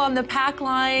so well on the pack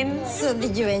lines. So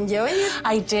did you enjoy it?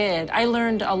 I did. I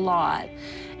learned a lot.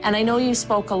 And I know you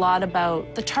spoke a lot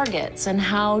about the targets and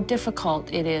how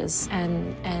difficult it is.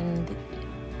 And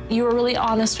you were really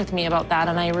honest with me about that,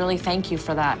 and I really thank you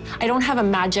for that. I don't have a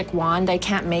magic wand. I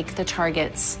can't make the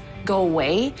targets go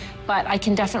away, but I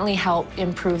can definitely help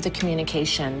improve the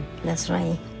communication. That's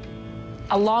right.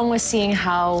 Along with seeing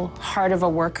how hard of a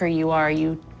worker you are,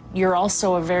 you're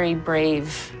also a very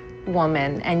brave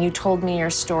woman, and you told me your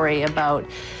story about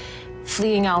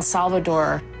fleeing El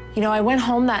Salvador. You know, I went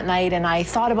home that night and I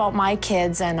thought about my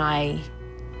kids, and I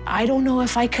I don't know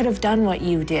if I could have done what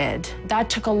you did. That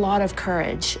took a lot of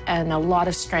courage and a lot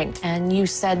of strength. And you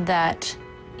said that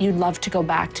you'd love to go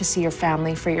back to see your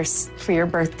family for your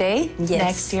birthday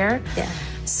next year. Yeah.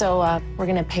 So we're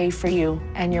gonna pay for you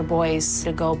and your boys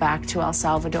to go back to El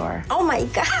Salvador. Oh my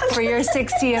God. For your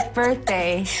 60th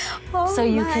birthday. Oh so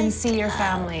you can see your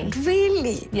family.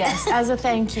 Really? Yes, as a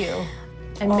thank you.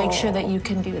 And make sure that you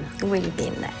can do that. Will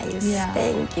be nice. Yeah.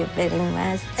 Thank you very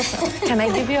much. Can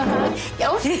I give you a hug?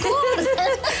 Of course.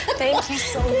 Thank you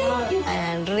so much.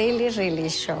 I'm really, really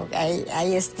shocked.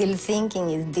 I still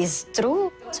thinking, is this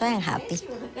true? So I'm happy.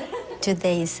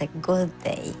 Today is a good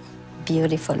day,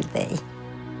 beautiful day.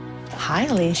 Hi,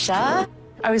 Alicia.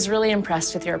 I was really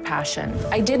impressed with your passion.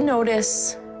 I did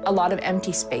notice a lot of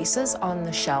empty spaces on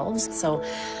the shelves, so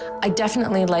I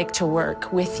definitely like to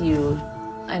work with you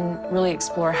and really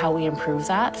explore how we improve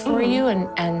that for you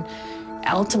and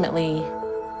ultimately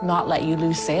not let you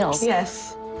lose sales.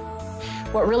 Yes.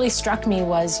 What really struck me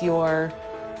was your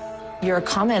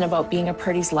comment about being a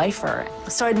Purdy's lifer.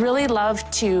 So I'd really love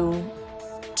to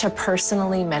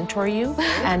personally mentor you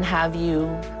and have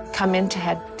you come into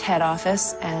head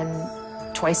office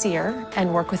and twice a year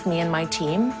and work with me and my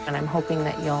team. And I'm hoping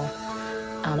that you'll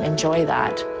enjoy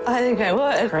that. I think I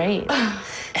would. Great.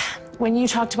 When you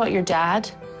talked about your dad,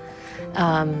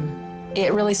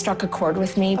 it really struck a chord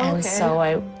with me. Okay. And so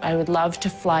I would love to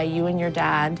fly you and your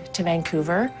dad to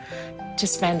Vancouver to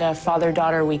spend a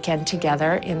father-daughter weekend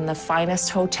together in the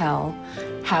finest hotel,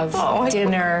 have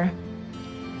dinner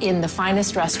in the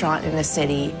finest restaurant in the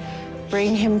city,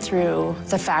 bring him through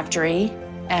the factory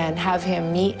and have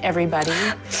him meet everybody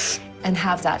and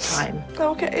have that time.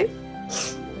 Okay.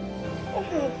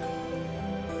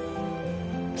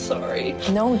 Sorry.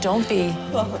 No, don't be.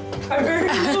 I'm very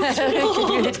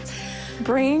emotional.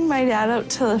 Bringing my dad out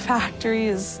to the factory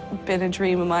has been a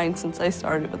dream of mine since I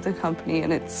started with the company,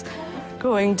 and it's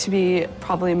going to be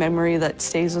probably a memory that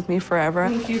stays with me forever.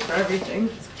 Thank you for everything.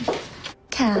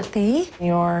 Kathy,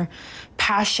 your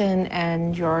passion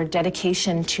and your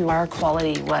dedication to our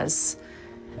quality was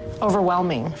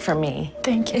overwhelming for me.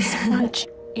 Thank you so much.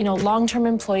 You know, long-term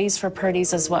employees for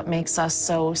Purdy's is what makes us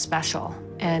so special.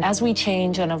 And as we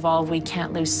change and evolve, we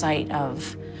can't lose sight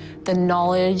of the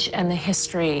knowledge and the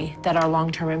history that our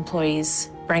long-term employees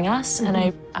bring us. And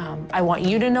I want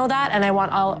you to know that, and I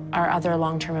want all our other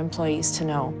long-term employees to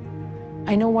know.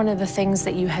 I know one of the things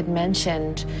that you had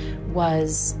mentioned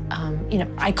was, you know,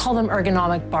 I call them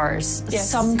ergonomic bars. Yes.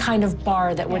 Some kind of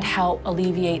bar that would help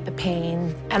alleviate the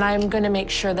pain. And I'm going to make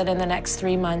sure that in the next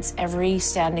 3 months, every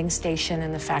standing station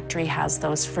in the factory has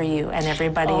those for you and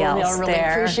everybody else they'll really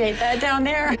there. appreciate that down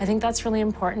there. I think that's really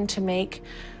important to make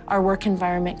our work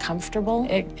environment comfortable.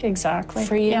 Exactly.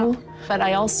 For you. Yeah. But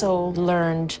I also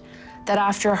learned that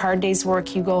after a hard day's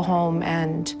work, you go home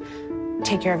and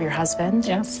take care of your husband.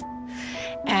 Yes.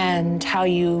 And how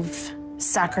you've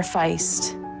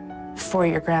sacrificed for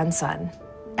your grandson.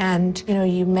 And, you know,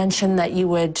 you mentioned that you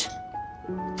would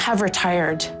have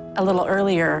retired a little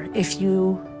earlier if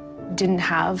you didn't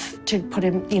have to put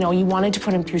him, you know, you wanted to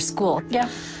put him through school. Yeah.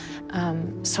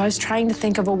 So I was trying to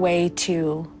think of a way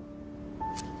to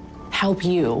help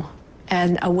you.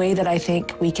 And a way that I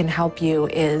think we can help you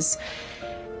is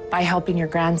by helping your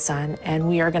grandson. And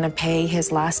we are going to pay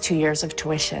his last 2 years of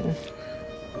tuition.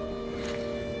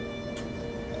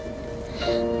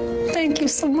 Thank you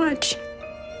so much.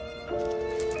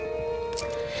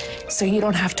 So you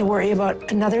don't have to worry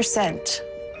about another cent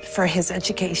for his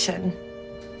education.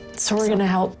 So we're going to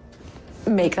help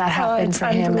make that happen it's for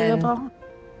him. unbelievable.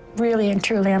 Really and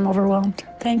truly, I'm overwhelmed.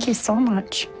 Thank you so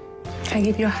much. Can I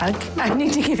give you a hug? I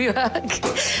need to give you a hug.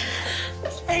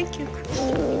 Thank you.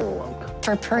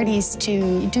 For Purdy's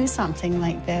to do something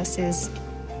like this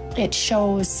it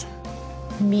shows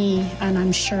me, and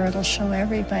I'm sure it'll show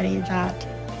everybody, that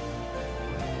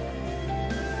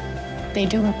they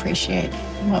do appreciate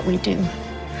what we do.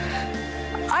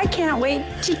 I can't wait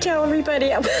to tell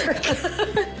everybody at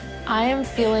work. I am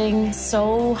feeling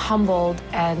so humbled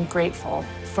and grateful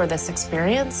for this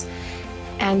experience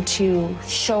and to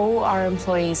show our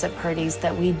employees at Purdy's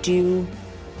that we do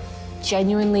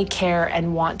genuinely care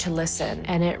and want to listen.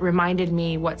 And it reminded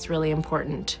me what's really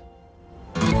important.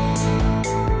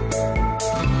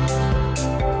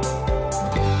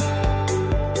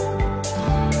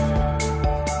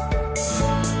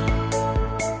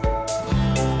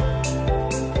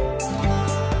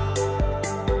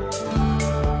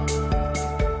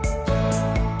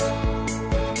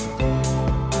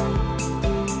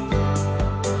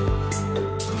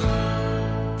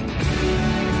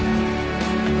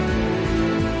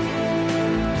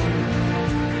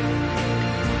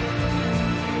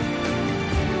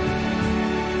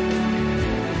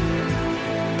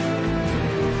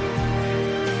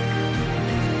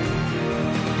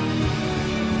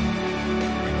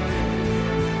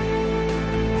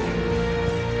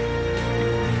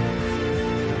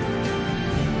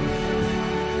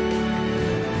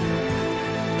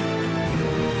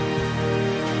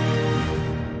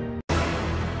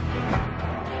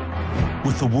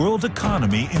 With the world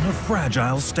economy in a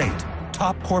fragile state,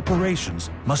 top corporations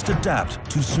must adapt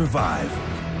to survive.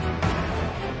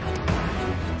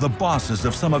 The bosses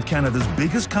of some of Canada's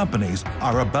biggest companies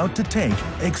are about to take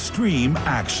extreme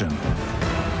action.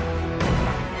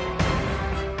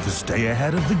 To stay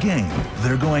ahead of the game,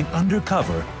 they're going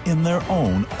undercover in their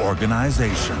own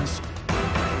organizations.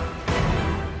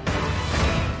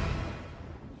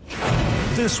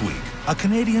 This week, a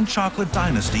Canadian chocolate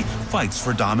dynasty fights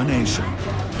for domination.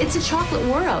 It's a chocolate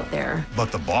war out there.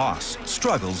 But the boss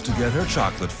struggles to get her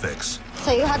chocolate fix.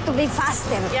 So you have to be faster.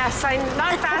 Yes, I'm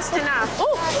not fast enough.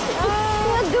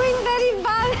 You're doing very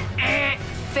bad.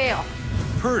 Fail.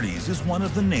 Purdy's is one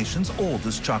of the nation's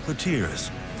oldest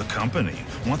chocolatiers. The company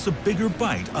wants a bigger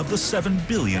bite of the $7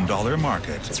 billion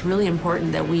market. It's really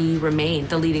important that we remain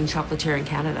the leading chocolatier in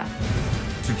Canada.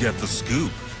 To get the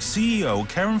scoop, CEO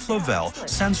Karen Flavel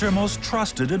sends her most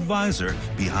trusted advisor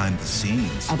behind the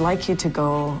scenes. I'd like you to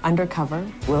go undercover.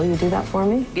 Will you do that for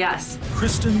me? Yes.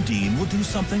 Kristen Dean will do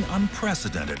something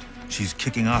unprecedented. She's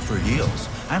kicking off her heels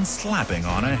and slapping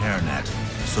on a hairnet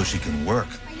so she can work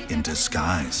in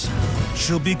disguise.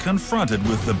 She'll be confronted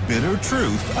with the bitter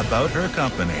truth about her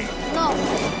company. No,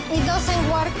 it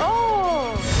doesn't work.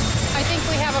 Oh, I think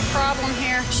we have a problem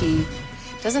here. She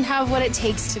doesn't have what it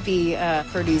takes to be a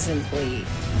Purdy's employee.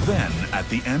 Then, at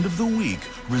the end of the week,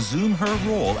 resume her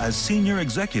role as senior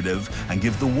executive and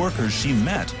give the workers she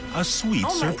met a sweet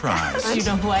surprise. Do you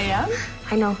know who I am?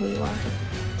 I know who you are.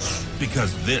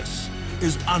 Because this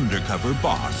is Undercover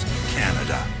Boss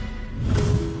Canada.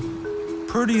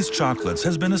 Purdy's Chocolates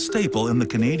has been a staple in the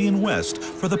Canadian West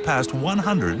for the past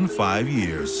 105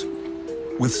 years.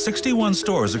 With 61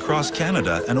 stores across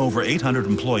Canada and over 800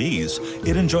 employees,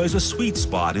 it enjoys a sweet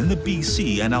spot in the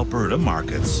BC and Alberta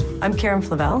markets. I'm Karen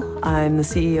Flavel. I'm the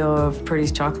CEO of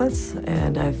Purdy's Chocolates,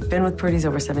 and I've been with Purdy's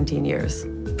over 17 years.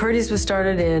 Purdy's was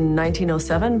started in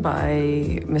 1907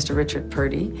 by Mr. Richard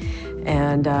Purdy,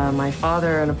 and my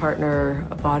father and a partner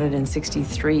bought it in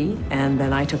 '63, and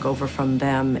then I took over from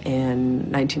them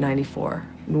in 1994.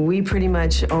 We pretty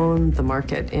much own the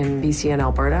market in BC and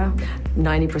Alberta.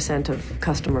 90% of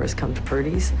customers come to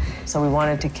Purdy's. So we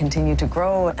wanted to continue to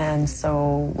grow, and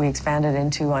so we expanded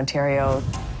into Ontario.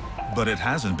 But it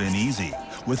hasn't been easy.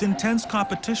 With intense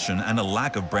competition and a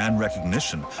lack of brand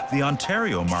recognition, the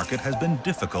Ontario market has been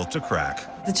difficult to crack.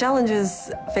 The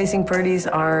challenges facing Purdy's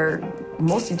are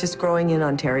mostly just growing in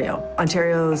Ontario.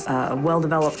 Ontario's a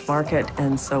well-developed market,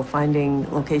 and so finding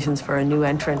locations for a new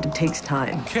entrant takes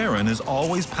time. Karen is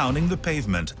always pounding the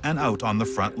pavement and out on the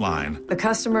front line. The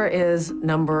customer is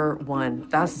number one.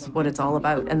 That's what it's all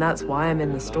about, and that's why I'm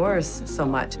in the stores so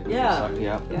much.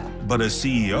 Yeah. But as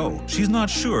CEO, she's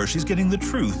not sure she's getting the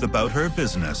truth about her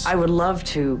business. I would love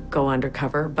to go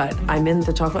undercover, but I'm in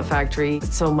the chocolate factory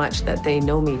so much that they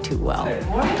know me too well. Good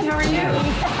morning, how are you?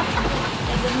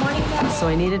 Good morning. So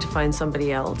I needed to find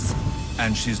somebody else.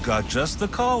 And she's got just the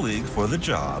colleague for the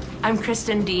job. I'm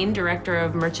Kristen Dean, Director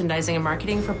of Merchandising and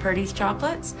Marketing for Purdy's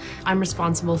Chocolates. I'm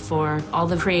responsible for all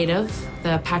the creative,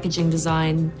 the packaging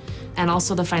design, and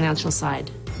also the financial side.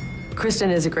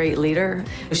 Kristen is a great leader.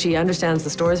 She understands the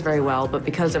stores very well, but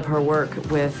because of her work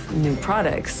with new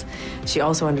products, she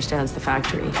also understands the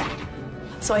factory.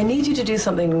 So I need you to do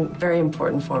something very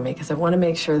important for me, because I want to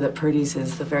make sure that Purdy's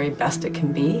is the very best it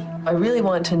can be. I really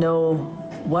want to know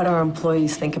what our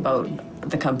employees think about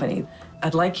the company.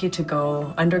 I'd like you to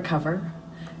go undercover,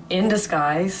 in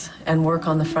disguise, and work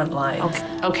on the front line.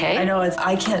 Okay. I know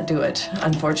I can't do it,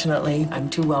 unfortunately. I'm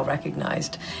too well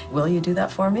recognized. Will you do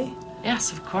that for me?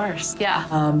 Yes, of course.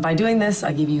 Yeah. By doing this,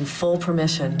 I give you full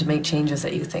permission to make changes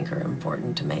that you think are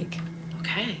important to make.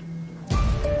 Okay.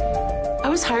 I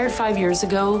was hired 5 years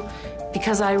ago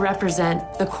because I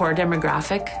represent the core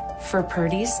demographic for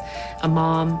Purdy's. A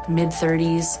mom,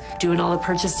 mid-30s, doing all the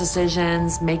purchase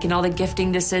decisions, making all the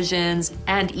gifting decisions,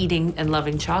 and eating and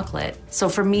loving chocolate. So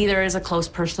for me, there is a close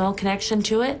personal connection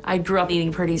to it. I grew up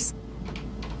eating Purdy's.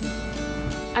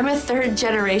 I'm a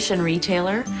third-generation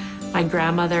retailer. My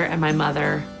grandmother and my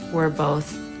mother were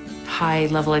both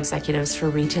high-level executives for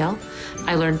retail.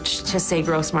 I learned to say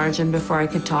gross margin before I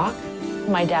could talk.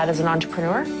 My dad is an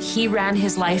entrepreneur. He ran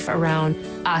his life around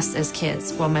us as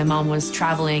kids while my mom was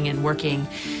traveling and working.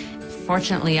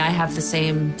 Fortunately, I have the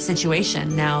same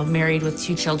situation now, married with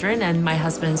 2 children, and my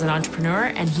husband's an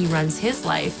entrepreneur, and he runs his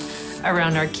life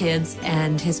around our kids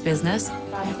and his business.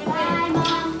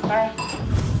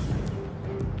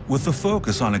 With the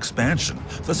focus on expansion,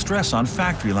 the stress on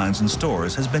factory lines and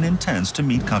stores has been intense to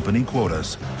meet company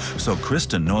quotas. So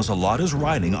Kristen knows a lot is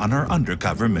riding on her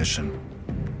undercover mission.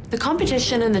 The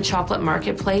competition in the chocolate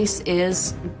marketplace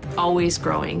is always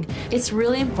growing. It's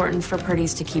really important for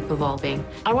Purdy's to keep evolving.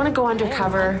 I want to go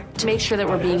undercover to make sure that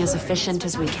we're being as efficient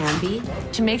as we can be.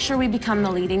 To make sure we become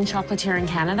the leading chocolatier in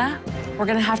Canada, we're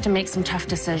going to have to make some tough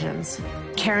decisions.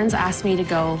 Karen's asked me to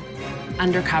go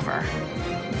undercover,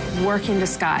 work in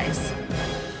disguise.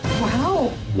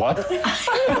 Wow. What?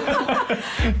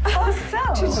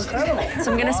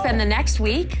 So I'm going to spend the next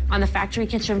week on the factory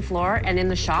kitchen floor and in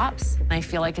the shops. I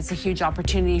feel like it's a huge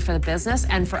opportunity for the business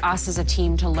and for us as a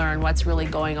team to learn what's really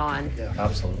going on. Yeah,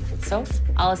 absolutely. So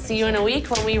I'll see you in a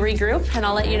week when we regroup, and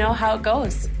I'll let you know how it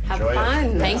goes. Have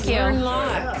fun. Thank you. Learn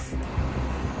lots.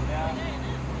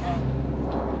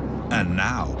 And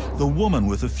now, the woman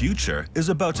with a future is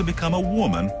about to become a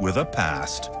woman with a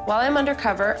past. While I'm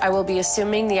undercover, I will be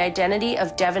assuming the identity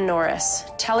of Devin Norris,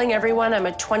 telling everyone I'm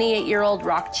a 28-year-old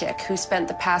rock chick who spent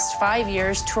the past 5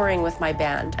 years touring with my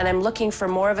band, and I'm looking for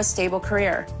more of a stable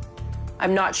career.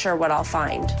 I'm not sure what I'll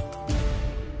find.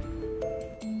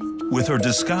 With her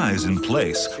disguise in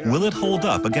place, will it hold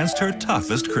up against her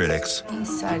toughest critics?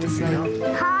 This side is like...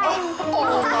 Hi.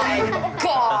 Oh my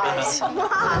God.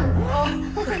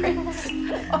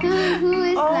 Who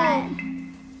is that?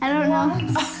 I don't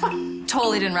know.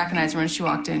 Totally didn't recognize her when she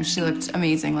walked in. She looked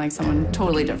amazing, like someone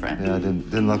totally different. Yeah,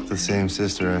 didn't look the same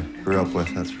sister I grew up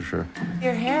with, that's for sure.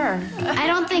 Your hair. I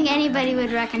don't think anybody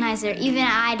would recognize her. Even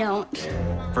I don't.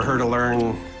 For her to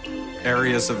learn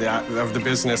areas of the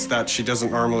business that she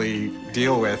doesn't normally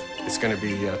deal with, it's going to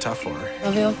be tough for her.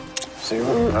 Love you. See you.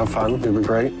 Have fun. It'll be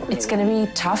great. It's going to be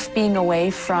tough being away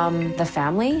from the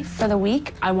family for the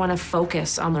week. I want to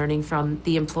focus on learning from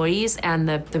the employees and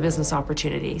the business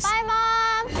opportunities. Bye,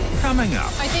 Mom. Coming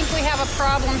up, I think we have a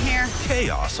problem here.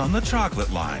 chaos on the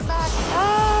chocolate line.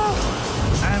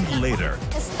 And later,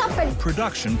 Stop it.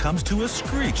 production comes to a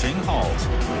screeching halt.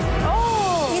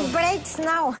 Oh, it breaks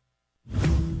now.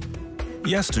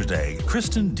 Yesterday,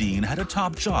 Kristen Dean had a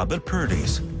top job at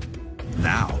Purdy's.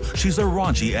 Now, she's a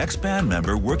raunchy ex-band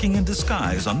member working in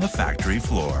disguise on the factory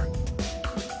floor.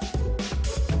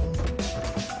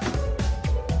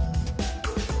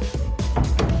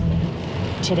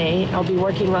 Today, I'll be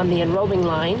working on the enrobing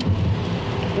line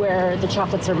where the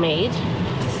chocolates are made.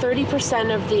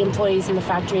 30% of the employees in the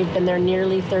factory have been there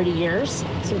nearly 30 years.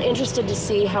 So I'm interested to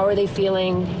see how are they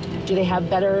feeling. Do they have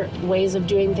better ways of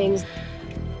doing things?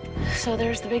 So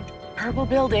there's the big purple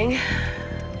building.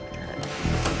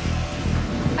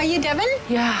 Are you Devin?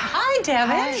 Yeah. Hi,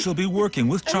 Devin. She'll be working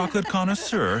with chocolate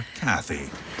connoisseur Kathy.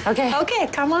 Okay. Okay,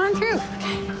 come on through.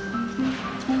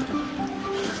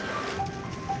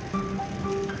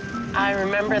 I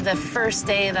remember the first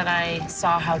day that I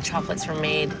saw how chocolates were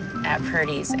made at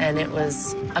Purdy's, and it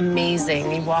was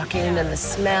amazing. You walk in and the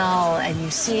smell, and you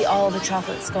see all the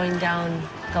chocolates going down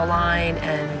the line,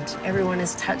 and everyone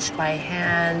is touched by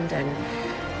hand, and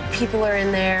people are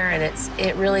in there, and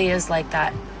it really is like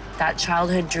that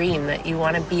childhood dream that you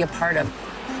want to be a part of.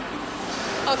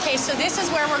 Okay, so this is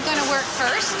where we're going to work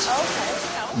first.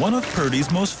 Okay. One of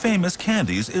Purdy's most famous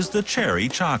candies is the cherry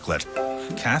chocolate.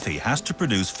 Kathy has to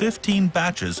produce 15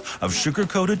 batches of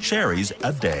sugar-coated cherries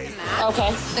a day.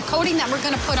 Okay. The coating that we're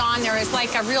going to put on there is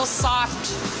like a real soft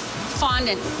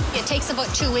fondant. It takes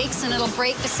about 2 weeks, and it'll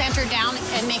break the center down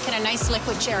and make it a nice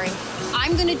liquid cherry.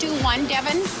 I'm going to do one,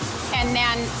 Devin, and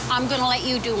then I'm going to let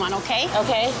you do one, okay?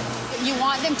 Okay. You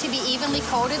want them to be evenly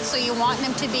coated, so you want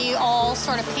them to be all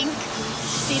sort of pink.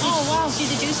 See the, wow. See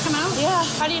the juice come out? Yeah.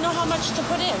 How do you know how much to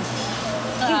put in?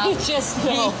 You just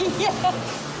know. Yeah.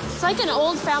 It's like an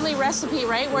old family recipe,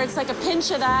 right? Where it's like a pinch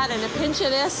of that and a pinch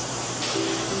of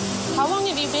this. How long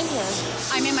have you been here?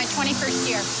 I'm in my 21st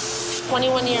year.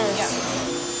 21 years.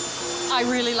 Yeah. I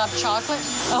really love chocolate.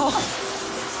 Oh.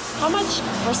 How much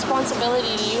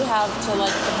responsibility do you have to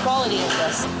like the quality of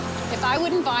this? If I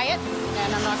wouldn't buy it, then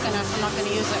I'm not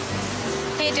gonna use it.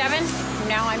 Hey, Devin,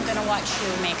 now I'm gonna watch you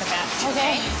make a batch.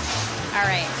 Okay. All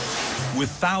right.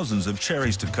 With thousands of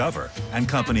cherries to cover and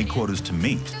company quotas to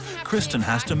meet, Kristen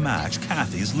has to match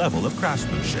Kathy's level of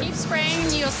craftsmanship. Keep spraying,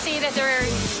 and you'll see that they're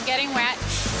getting wet.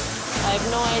 I have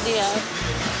no idea.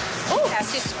 Oh,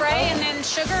 yes, you spray and then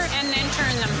sugar and then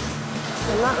turn them.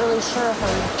 I'm not really sure if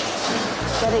I'm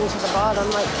getting to the bottom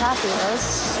like Kathy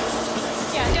is.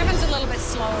 Yeah, Devin's a little bit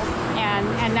slow,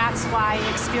 and that's why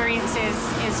experience is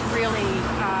really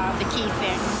the key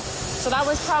thing. So that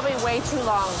was probably way too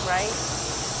long, right?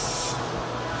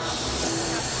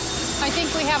 I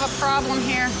think we have a problem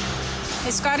here.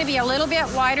 It's got to be a little bit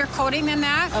wider coating than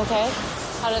that. Okay.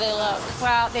 How do they look?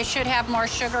 Well, they should have more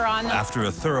sugar on them. After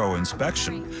a thorough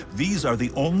inspection, these are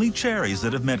the only cherries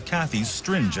that have met Kathy's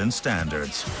stringent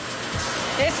standards.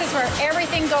 This is where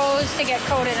everything goes to get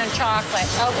coated in chocolate.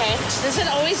 Okay. Does it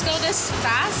always go this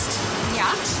fast?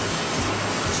 Yeah.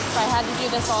 If I had to do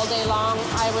this all day long,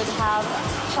 I would have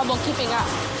trouble keeping up.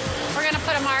 We're gonna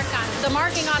put a mark on. The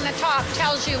marking on the top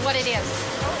tells you what it is.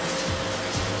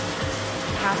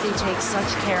 Kathy takes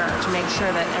such care to make sure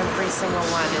that every single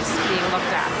one is being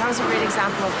looked at. That was a great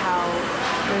example of how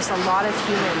there's a lot of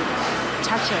human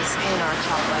touches in our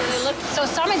chocolates. So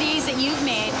some of these that you've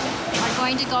made are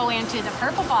going to go into the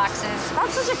purple boxes.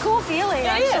 That's such a cool feeling,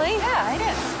 actually. Yeah, it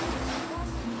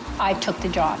is. I took the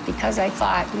job because I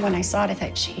thought, when I saw it, I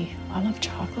thought, gee, I love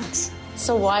chocolates.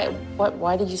 So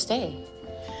why did you stay?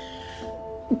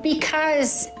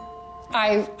 Because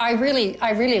I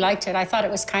really liked it. I thought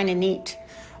it was kind of neat.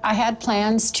 I had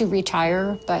plans to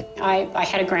retire, but I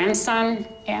had a grandson,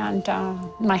 and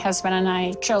my husband and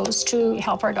I chose to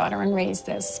help our daughter and raise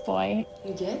this boy.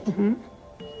 You did? Mm-hmm.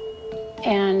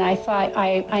 And I thought,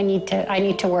 I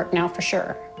need to work now for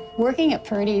sure. Working at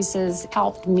Purdy's has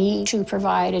helped me to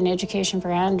provide an education for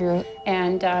Andrew,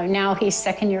 and now he's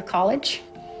second-year college.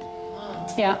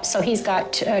 Yeah, so he's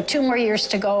got 2 more years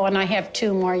to go, and I have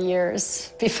 2 more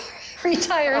years before I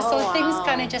retire, so things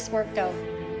kind of just worked out.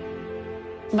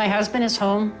 My husband is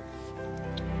home,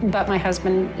 but my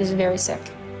husband is very sick.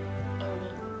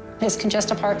 He has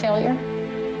congestive heart failure.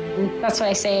 That's why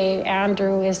I say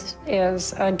Andrew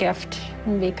is a gift,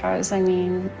 because, I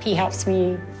mean, he helps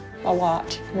me a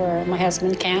lot, where my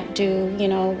husband can't do,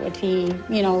 what he,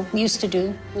 used to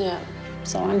do. Yeah.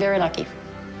 So I'm very lucky.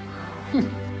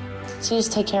 So you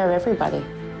just take care of everybody.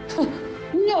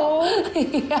 No.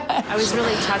 Yeah. I was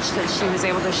really touched that she was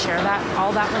able to share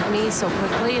all that with me so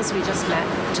quickly as we just met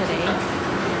today.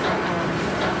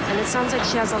 And it sounds like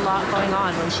she has a lot going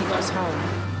on when she goes home.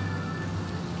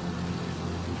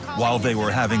 While they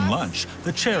were having lunch,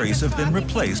 the cherries have been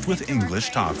replaced with English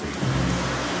toffee.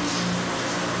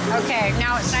 Okay,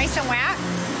 now it's nice and wet.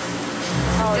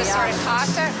 Just sort of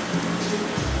toss it.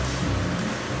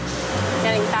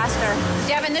 Getting faster.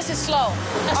 Devin, this is slow.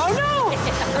 Oh, no.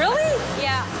 Really?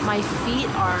 Yeah. My feet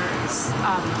are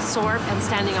sore, and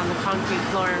standing on the concrete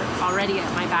floor already,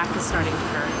 my back is starting to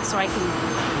hurt. So I can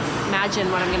imagine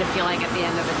what I'm going to feel like at the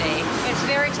end of the day. It's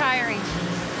very tiring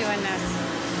doing this.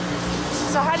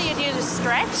 So how do you do to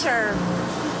stretch, or?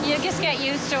 You just get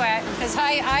used to it, because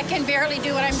I can barely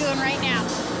do what I'm doing right now.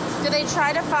 Do they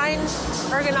try to find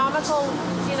ergonomical,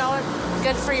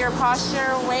 good for your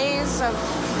posture ways of?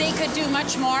 They could do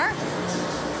much more.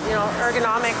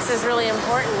 Ergonomics is really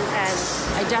important, and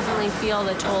I definitely feel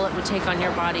the toll it would take on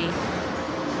your body.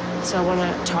 So I want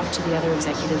to talk to the other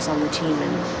executives on the team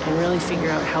and really figure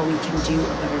out how we can do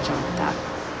a better job at that.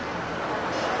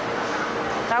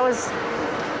 That was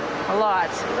a lot.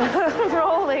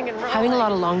 Rolling and rolling. Having a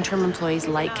lot of long-term employees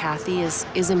like Kathy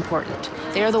is important.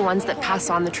 They're the ones that pass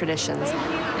on the traditions.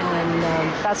 And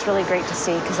that's really great to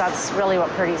see, because that's really what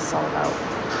Purdy's is all about.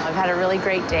 I've had a really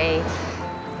great day,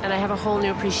 and I have a whole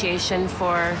new appreciation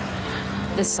for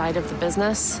this side of the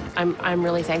business. I'm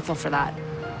really thankful for that.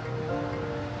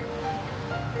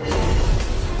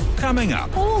 Coming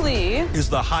up, Holy! Is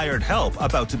the hired help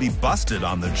about to be busted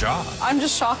on the job? I'm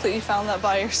just shocked that you found that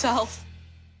by yourself.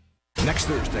 Next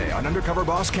Thursday on Undercover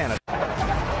Boss Canada.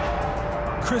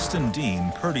 Kristen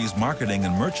Dean, Purdy's marketing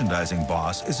and merchandising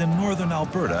boss, is in northern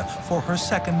Alberta for her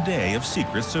second day of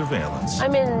secret surveillance.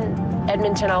 I'm in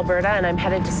Edmonton, Alberta, and I'm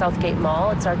headed to Southgate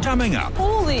Mall. It's our... Coming up,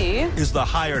 Holy! Is the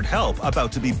hired help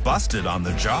about to be busted on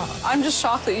the job? I'm just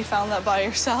shocked that you found that by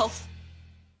yourself.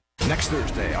 Next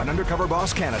Thursday on Undercover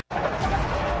Boss Canada.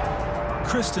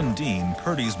 Kristen Dean,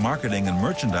 Purdy's marketing and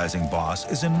merchandising boss,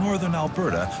 is in northern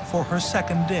Alberta for her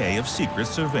second day of secret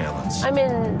surveillance. I'm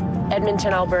in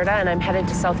Edmonton, Alberta, and I'm headed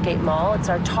to Southgate Mall. It's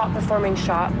our top-performing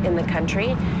shop in the country,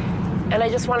 and I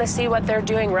just want to see what they're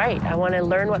doing right. I want to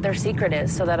learn what their secret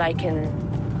is so that I can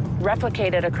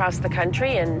replicate it across the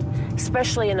country, and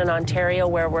especially in Ontario,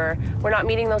 where we're not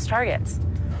meeting those targets.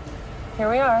 Here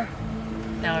we are.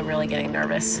 Now I'm really getting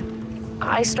nervous.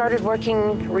 I started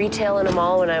working retail in a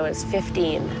mall when I was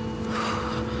 15.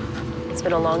 It's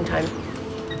been a long time.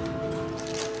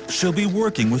 She'll be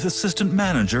working with assistant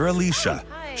manager Alicia.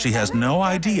 She has no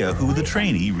idea who the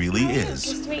trainee really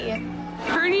is. Nice to meet you.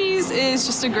 Purdy's is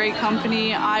just a great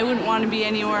company. I wouldn't want to be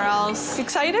anywhere else.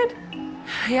 Excited?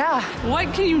 Yeah.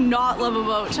 What can you not love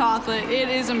about chocolate? It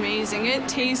is amazing. It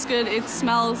tastes good. It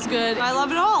smells good. I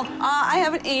love it all. I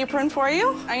have an apron for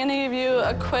you. I'm going to give you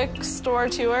a quick store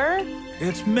tour.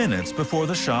 It's minutes before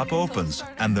the shop opens,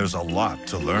 and there's a lot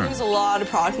to learn. There's a lot of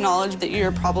product knowledge that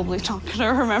you're probably not going to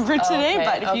remember today,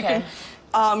 but if you can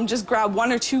just grab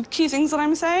 1 or 2 key things that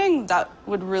I'm saying, that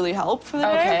would really help for the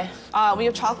day. We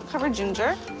have chocolate-covered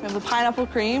ginger. We have the pineapple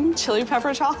cream, chili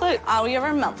pepper chocolate. We have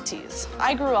our milk teas.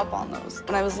 I grew up on those.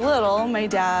 When I was little, my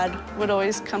dad would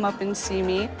always come up and see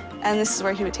me, and this is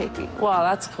where he would take me. Wow,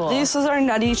 that's cool. This is our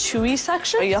nutty, chewy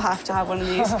section. You'll have to have one of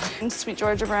these. And Sweet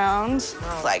Georgia Browns.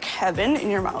 It's like heaven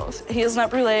in your mouth. Hazelnut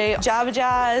brulee, Java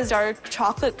Jazz, dark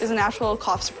chocolate is a natural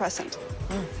cough suppressant.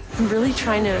 I'm really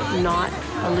trying to not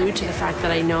allude to the fact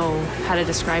that I know how to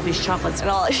describe these chocolates. And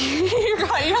all you're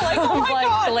like, oh my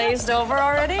God. Glazed over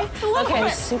already? Okay,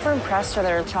 I'm super impressed with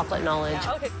their chocolate knowledge.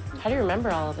 Okay. How do you remember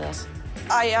all of this?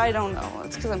 I don't know.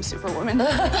 It's because I'm Superwoman.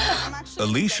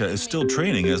 Alicia is still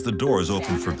training as the doors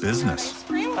open for business.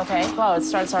 Okay. Wow, it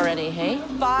starts already, hey?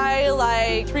 By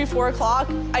like 3, 4 o'clock,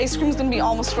 ice cream's gonna be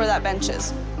almost where that bench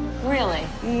is. Really?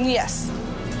 Yes.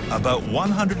 About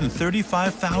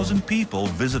 135,000 people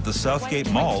visit the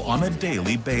Southgate Mall on a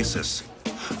daily basis.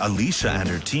 Alicia and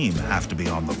her team have to be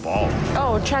on the ball.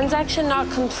 Oh, transaction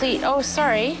not complete. Oh,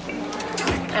 sorry.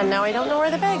 And now I don't know where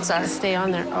the bags are. Stay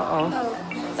on there. Uh-oh.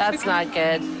 That's not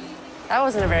good. That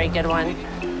wasn't a very good one.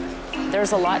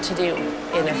 There's a lot to do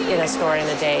in a store in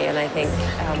a day, and I think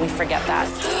we forget that.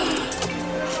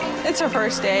 It's her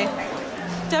first day.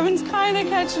 Devin's kind of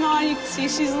catching on. You can see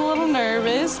she's a little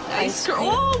nervous. Nice girl.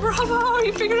 Oh, bravo,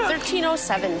 you figured it out.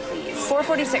 1307, please.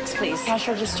 446, please. Cash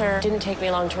register. Didn't take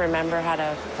me long to remember how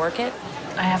to work it.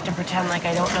 I have to pretend like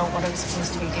I don't know what I'm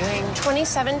supposed to be doing.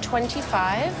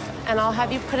 2725, and I'll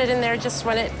have you put it in there just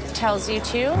when it tells you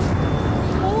to.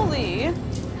 Holy.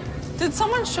 Did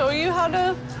someone show you how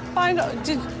to find out?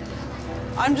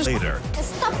 Later,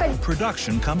 Stop it.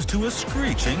 production comes to a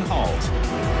screeching halt.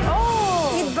 Oh.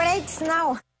 It breaks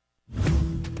now.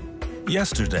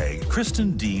 Yesterday,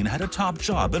 Kristen Dean had a top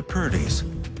job at Purdy's.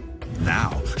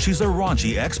 Now, she's a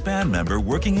raunchy ex-band member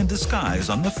working in disguise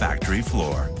on the factory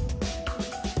floor.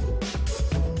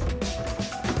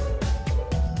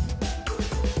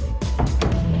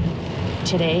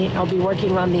 Today, I'll be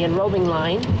working on the enrobing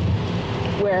line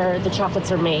where the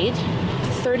chocolates are made.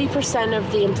 30%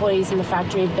 of the employees in the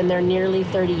factory have been there nearly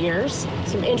 30 years.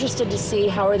 So I'm interested to see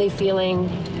how are they feeling.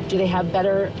 Do they have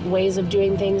better ways of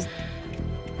doing things?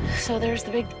 So there's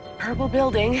the big purple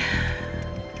building.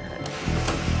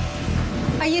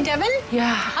 Are you Devin?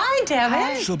 Yeah. Hi,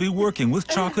 Devin. She'll be working with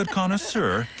chocolate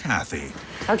connoisseur Kathy.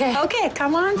 Okay. Okay,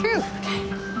 come on through.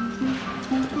 Okay.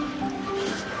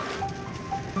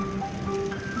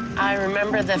 I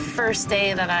remember the first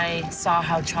day that I saw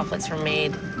how chocolates were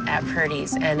made at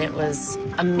Purdy's, and it was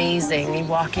amazing. You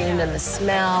walk in and the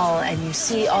smell, and you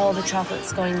see all the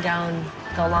chocolates going down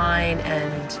the line,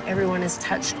 and everyone is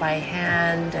touched by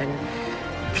hand, and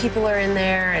people are in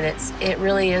there, and it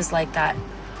really is like that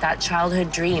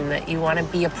childhood dream that you want to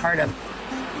be a part of.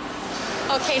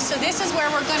 Okay, so this is where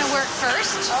we're going to work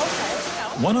first.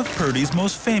 Okay. One of Purdy's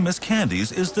most famous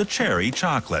candies is the cherry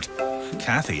chocolate.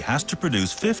 Kathy has to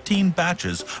produce 15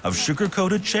 batches of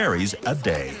sugar-coated cherries a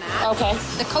day. Okay.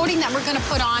 The coating that we're going to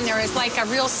put on there is like a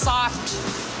real soft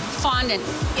fondant.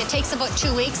 It takes about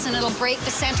 2 weeks, and it'll break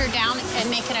the center down and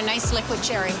make it a nice liquid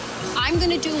cherry. I'm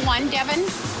going to do one, Devin,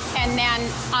 and then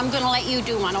I'm going to let you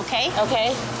do one, okay?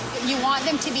 Okay. You want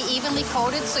them to be evenly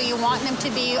coated, so you want them to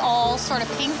be all sort of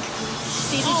pink.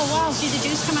 See wow. See the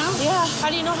juice come out? Yeah. How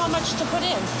do you know how much to put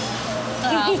in?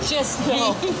 Just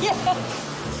go. Yeah.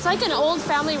 It's like an old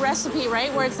family recipe,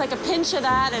 right? Where it's like a pinch of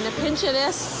that and a pinch of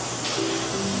this.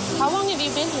 How long have you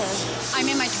been here? I'm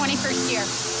in my 21st year.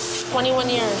 21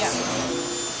 years. Yeah.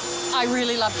 I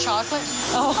really love chocolate.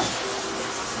 Oh.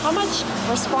 How much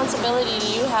responsibility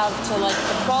do you have to like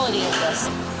the quality of this?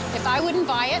 If I wouldn't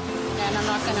buy it, then I'm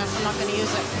not gonna use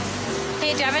it.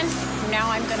 Hey, Devin, now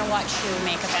I'm gonna watch you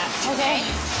make a batch. Okay.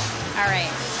 All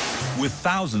right. With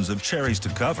thousands of cherries to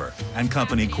cover and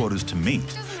company quotas to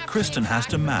meet, Kristen has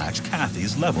to match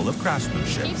Kathy's level of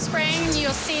craftsmanship. Keep spraying,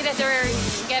 you'll see that they're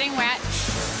getting wet.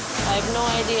 I have no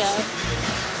idea.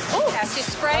 Oh, yes, you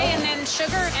spray and then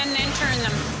sugar and then turn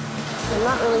them. I'm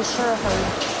not really sure if I'm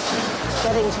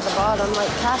getting to the bottom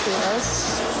like Kathy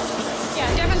is. Yeah,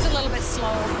 Devin's a little bit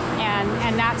slow,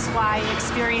 and that's why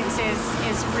experience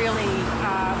is really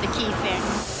the key thing.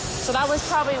 So that was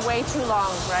probably way too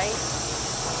long, right?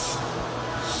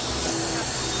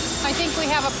 I think we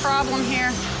have a problem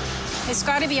here. It's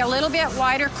got to be a little bit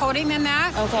wider coating than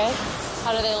that. Okay.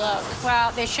 How do they look?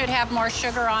 Well, they should have more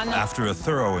sugar on them. After a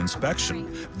thorough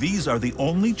inspection, these are the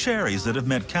only cherries that have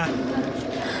met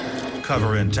Kathy.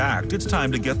 Cover intact, it's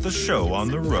time to get the show on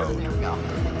the road.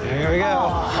 Here we go. Oh,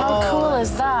 how cool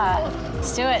is that?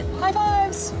 Let's do it. High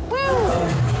fives. Woo!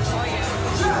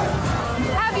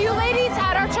 Have you ladies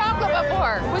had our chocolate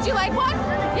before? Would you like one?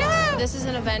 Yeah. this is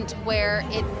an event where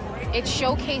it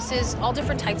showcases all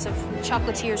different types of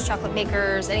chocolatiers, chocolate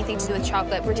makers, anything to do with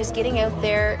chocolate. We're just getting out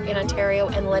there in Ontario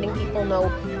and letting people know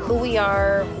who we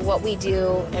are, what we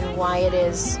do, and why it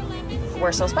is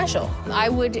we're so special. I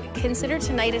would consider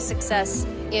tonight a success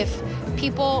if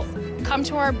people come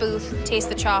to our booth, taste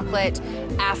the chocolate.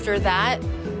 After that,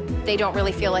 they don't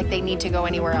really feel like they need to go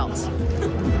anywhere else.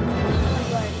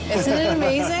 Isn't it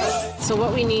amazing? So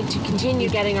what we need to continue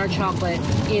getting our chocolate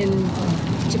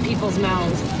into people's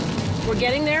mouths. We're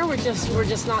getting there, we're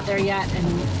just not there yet, and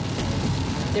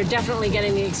they're definitely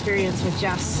getting the experience with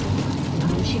Jess.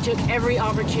 She took every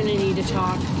opportunity to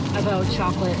talk about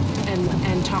chocolate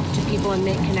and talk to people and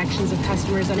make connections with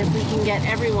customers. And if we can get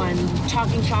everyone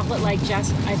talking chocolate like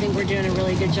Jess, I think we're doing a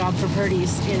really good job for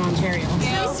Purdy's in Ontario.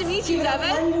 Nice to meet you,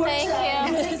 Devin.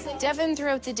 Thank you. Devin,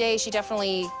 throughout the day, she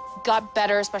definitely got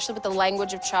better, especially with the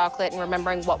language of chocolate and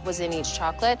remembering what was in each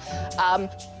chocolate.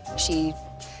 She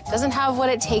doesn't have what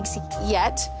it takes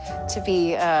yet to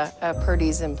be a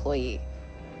Purdy's employee.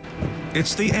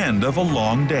 It's the end of a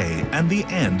long day and the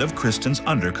end of Kristen's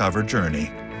undercover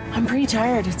journey. I'm pretty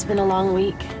tired. It's been a long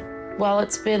week. Well,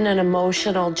 it's been an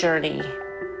emotional journey,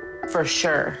 for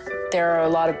sure. There are a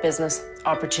lot of business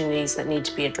opportunities that need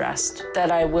to be addressed,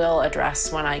 that I will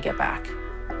address when I get back.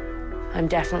 I'm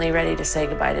definitely ready to say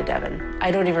goodbye to Devin.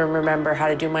 I don't even remember how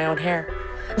to do my own hair.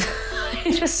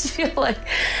 I just feel like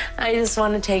I just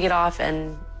want to take it off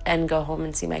and go home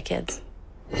and see my kids.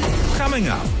 Coming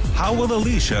up, how will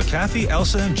Alicia, Kathy,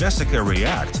 Elsa, and Jessica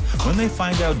react when they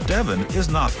find out Devin is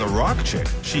not the rock chick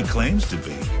she claims to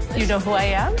be? You know who I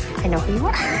am? I know who you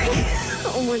are.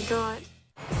 Oh my God.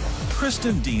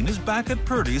 Kristen Dean is back at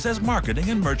Purdy's as marketing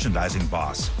and merchandising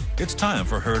boss. It's time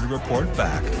for her to report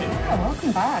back. Yeah,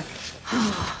 welcome back.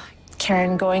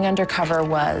 Karen, going undercover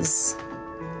was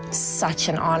such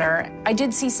an honor. I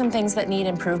did see some things that need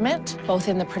improvement, both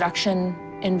in the production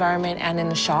environment and in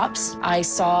the shops. I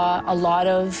saw a lot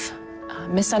of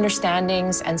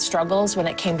misunderstandings and struggles when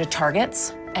it came to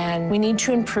targets, and we need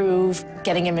to improve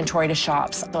getting inventory to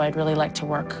shops. So I'd really like to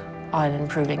work on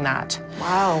improving that.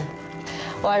 Wow.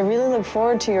 Well, I really look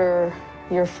forward to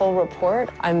your full report.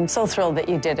 I'm so thrilled that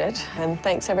you did it, and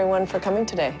thanks everyone for coming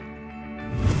today.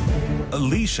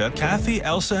 Alicia, Kathy,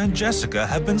 Elsa, and Jessica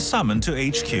have been summoned to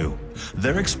HQ.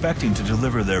 They're expecting to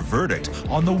deliver their verdict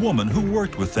on the woman who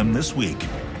worked with them this week.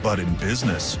 But in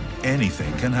business,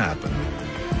 anything can happen.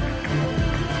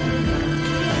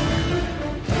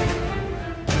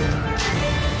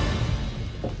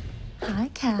 Hi,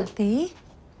 Kathy.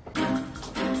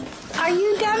 Are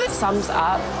you Devin? Sums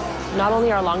up not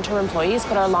only our long-term employees,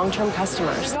 but our long-term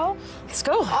customers. Let's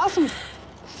go. Awesome.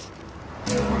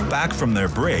 Back from their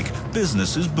break,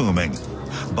 business is booming.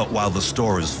 But while the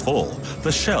store is full,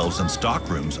 the shelves and stock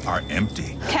rooms are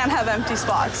empty. Can't have empty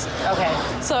spots. Okay.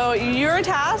 So your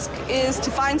task is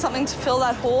to find something to fill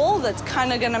that hole that's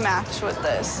kind of going to match with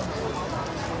this.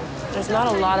 There's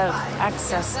not a lot of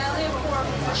excess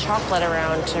chocolate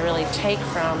around to really take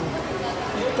from.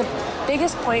 The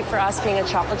biggest point for us being a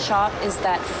chocolate shop is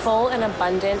that full and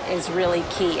abundant is really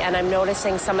key. And I'm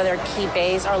noticing some of their key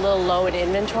bays are a little low in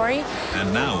inventory.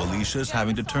 And now Alicia's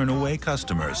having to turn away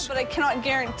customers. But I cannot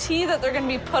guarantee that they're going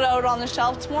to be put out on the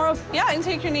shelf tomorrow. Yeah, I can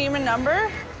take your name and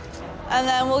number, and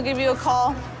then we'll give you a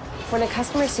call. When a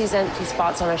customer sees empty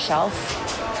spots on a shelf,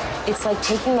 it's like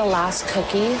taking the last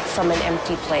cookie from an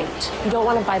empty plate. You don't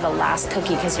want to buy the last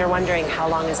cookie because you're wondering how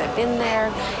long has it been there.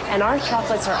 And our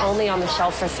chocolates are only on the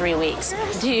shelf for 3 weeks.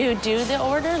 Do you do the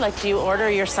order? Like, do you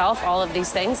order yourself all of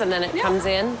these things and then it comes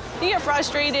in? You get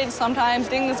frustrated sometimes.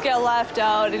 Things get left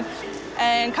out.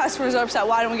 And customers are upset,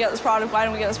 why don't we get this product, why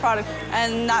don't we get this product?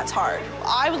 And that's hard.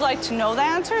 I would like to know the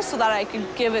answer so that I could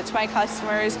give it to my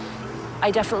customers.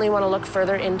 I definitely want to look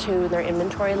further into their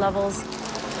inventory levels.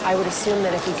 I would assume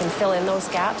that if we can fill in those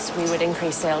gaps, we would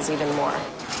increase sales even more.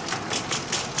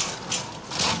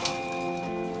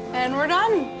 And we're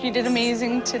done. You did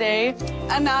amazing today.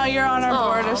 And now you're on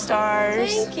our board of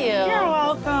stars. Thank you. You're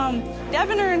welcome.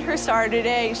 Devin earned her star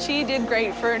today. She did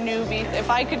great for a newbie.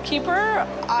 If I could keep her,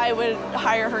 I would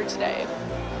hire her today.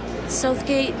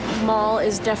 Southgate Mall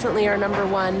is definitely our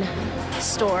 #1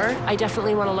 store. I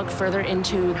definitely want to look further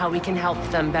into how we can help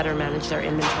them better manage their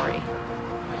inventory.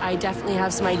 I definitely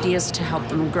have some ideas to help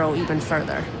them grow even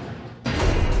further.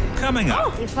 Coming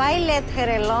up. If I let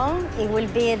her alone, it will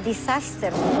be a disaster.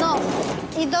 No,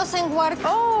 it doesn't work.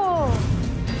 Oh!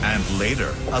 And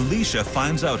later, Alicia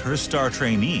finds out her star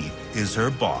trainee is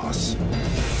her boss.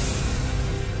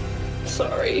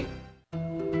 Sorry.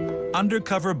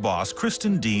 Undercover boss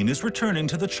Kristen Dean is returning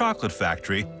to the chocolate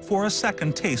factory for a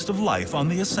second taste of life on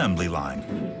the assembly line.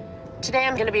 Today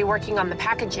I'm going to be working on the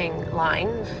packaging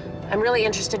line. I'm really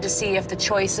interested to see if the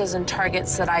choices and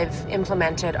targets that I've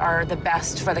implemented are the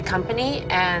best for the company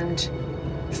and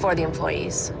for the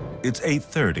employees. It's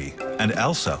 8:30, and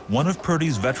Elsa, one of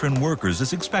Purdy's veteran workers,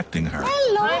 is expecting her.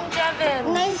 Hello. I'm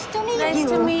Devin. Nice to meet you. Nice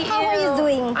to meet you. How are you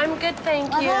doing? I'm good,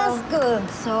 thank you. That's good.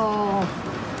 So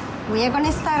we are going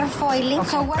to start foiling. Okay.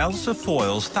 So Elsa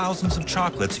foils thousands of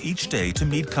chocolates each day to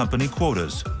meet company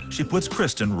quotas. She puts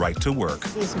Kristen right to work.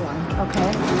 This one.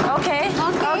 Okay. Okay.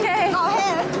 Okay. Go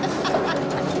ahead.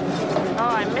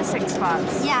 Oh, I'm missing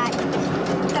spots. Yeah.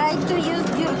 Try to use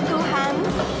your 2 hands.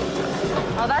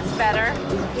 Oh, that's better.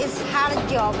 It's hard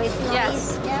job. It's not Yes.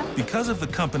 easy. Yeah. Because of the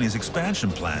company's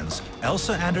expansion plans,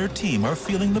 Elsa and her team are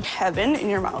feeling the Heaven in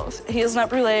your mouth. Hazelnut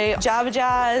brulee, Java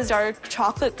Jazz, dark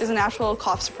chocolate is a natural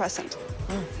cough suppressant.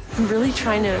 I'm really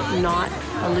trying to not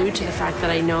allude to the fact that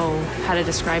I know how to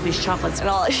describe these chocolates. And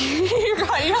all you're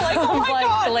like, oh my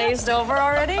God. Glazed over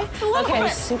already? Okay, I'm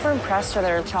it. super impressed with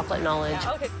her chocolate knowledge.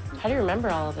 Okay. How do you remember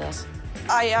all of this?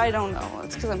 I don't know.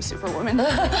 It's because I'm Superwoman.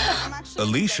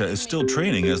 Alicia is still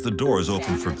training as the doors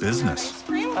open for business.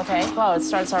 Okay. Wow, it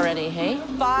starts already, hey?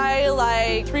 By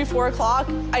like 3, 4 o'clock,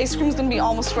 ice cream's gonna be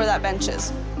almost where that bench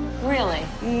is. Really?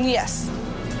 Yes.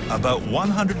 About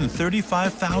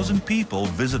 135,000 people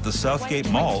visit the Southgate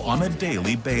Mall on a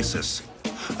daily basis.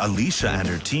 Alicia and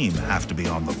her team have to be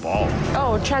on the ball.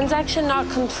 Oh, transaction not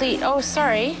complete. Oh,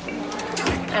 sorry.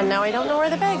 And now I don't know where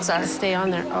the bags are. Stay on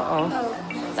there. Uh-oh.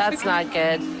 That's not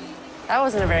good. That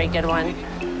wasn't a very good one.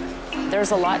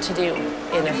 There's a lot to do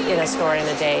in a store in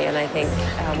a day, and I think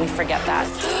we forget that.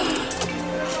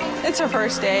 It's her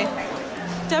first day.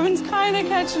 Devin's kind of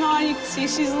catching on. You can see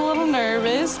she's a little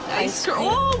nervous. Ice cream.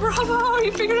 Oh, bravo,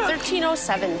 you figured it out.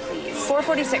 1307, please.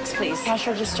 446, please. Cash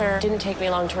register. Didn't take me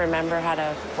long to remember how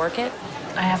to work it.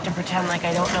 I have to pretend like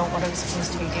I don't know what I'm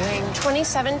supposed to be doing.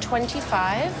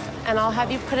 2725, and I'll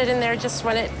have you put it in there just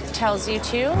when it tells you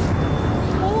to.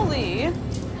 Holy.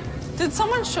 Did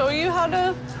someone show you how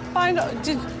to find out?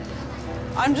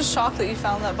 I'm just shocked that you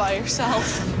found that by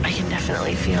yourself. I can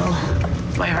definitely feel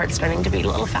my heart starting to beat a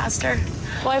little faster.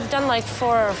 Well, I've done like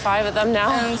 4 or 5 of them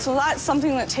now. And so that's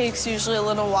something that takes usually a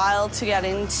little while to get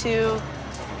into.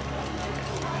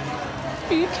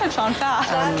 But you catch on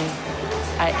fast.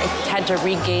 I had to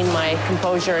regain my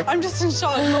composure. I'm just in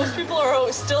shock. Most people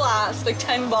are still asked like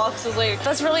 10 boxes. Like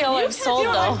that's really all I've sold,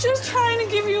 though. I'm just trying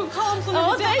to give you a compliment.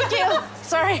 Oh, thank you.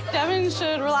 Sorry. Devin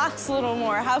should relax a little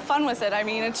more. Have fun with it. I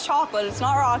mean, it's chocolate. It's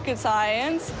not rocket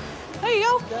science. There you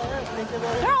go.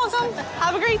 You're welcome.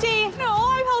 Have a great day. No,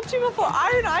 I've helped you before.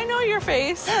 I know your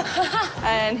face.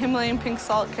 And Himalayan pink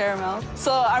salt caramel.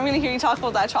 So I'm going to hear you talk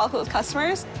about that chocolate with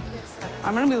customers.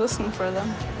 I'm going to be listening for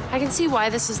them. I can see why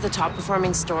this is the top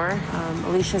performing store.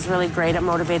 Alicia's really great at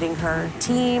motivating her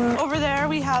team. Over there,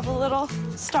 we have a little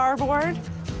starboard.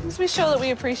 We show that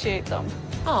we appreciate them.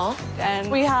 Oh. And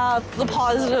we have the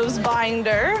positives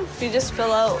binder. We just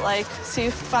fill out, like, see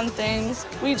fun things.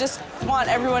 We just want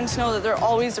everyone to know that they're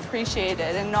always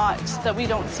appreciated and not that we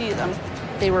don't see them.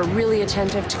 They were really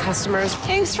attentive to customers.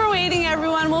 Thanks for waiting,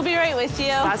 everyone. We'll be right with you.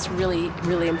 That's really,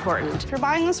 really important. If you're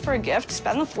buying this for a gift,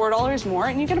 spend the $4 more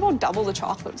and you get about double the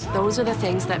chocolates. Those are the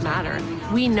things that matter.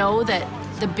 We know that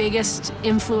the biggest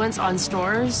influence on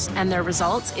stores and their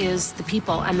results is the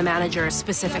people and the manager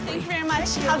specifically. Thank you very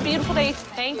much. Have a beautiful day.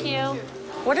 Thank you.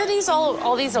 What are these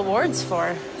all these awards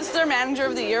for? This is their Manager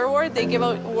of the Year award. They give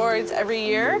out awards every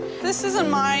year. This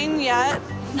isn't mine yet.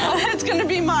 It's gonna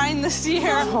be mine this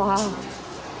year. Oh, wow.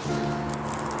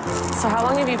 So how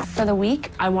long have you for the week?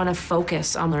 I want to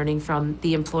focus on learning from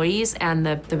the employees and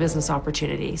the business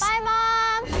opportunities. Bye,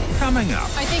 Mom. Coming up.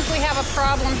 I think we have a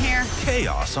problem here.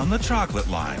 Chaos on the chocolate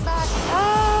line.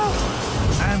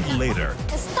 And later.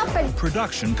 Stop it.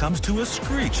 Production comes to a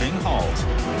screeching halt.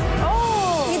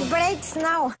 Oh! It breaks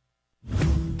now.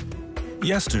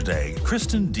 Yesterday,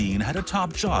 Kristen Dean had a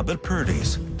top job at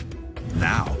Purdy's.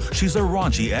 Now, she's a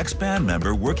raunchy ex-band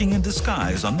member working in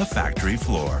disguise on the factory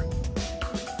floor.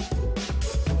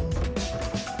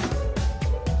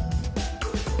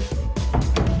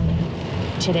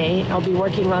 Today, I'll be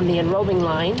working on the enrobing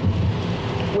line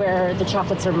where the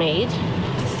chocolates are made.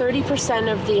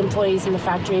 30% of the employees in the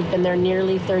factory have been there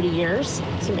nearly 30 years.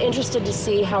 So I'm interested to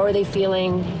see how are they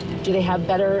feeling. Do they have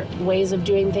better ways of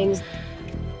doing things?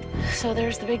 So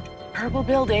there's the big purple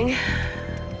building.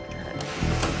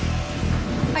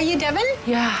 Are you Devin?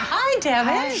 Yeah. Hi,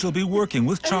 Devin. She'll be working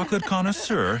with chocolate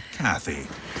connoisseur Kathy.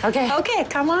 Okay. Okay,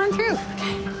 come on through.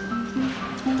 Okay.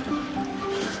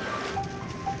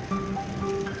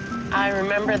 I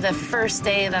remember the first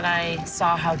day that I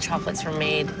saw how chocolates were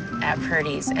made. at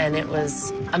Purdy's, and it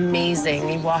was amazing.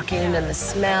 You walk in and the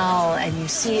smell, and you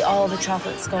see all the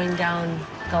chocolates going down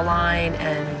the line,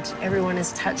 and everyone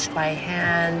is touched by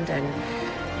hand,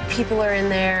 and people are in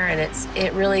there, and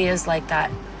it really is like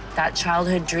that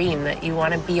childhood dream that you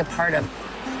want to be a part of.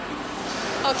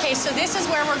 Okay, so this is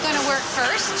where we're going to work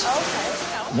first.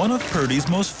 Okay. One of Purdy's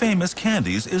most famous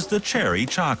candies is the cherry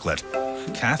chocolate.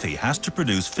 Kathy has to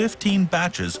produce 15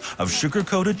 batches of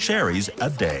sugar-coated cherries a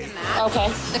day. Okay.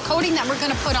 The coating that we're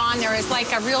going to put on there is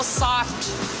like a real soft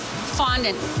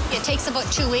fondant. It takes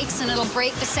about 2 weeks, and it'll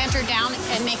break the center down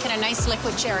and make it a nice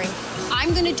liquid cherry.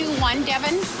 I'm going to do one,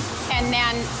 Devin, and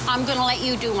then I'm going to let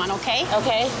you do one, okay?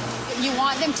 Okay. You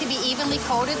want them to be evenly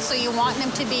coated, so you want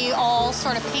them to be all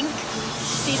sort of pink.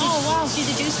 See the, oh, wow. See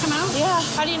the juice come out? Yeah.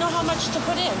 How do you know how much to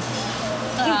put in?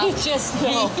 You just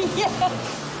know. Yeah.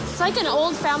 It's like an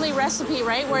old family recipe,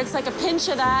 right? Where it's like a pinch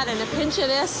of that and a pinch of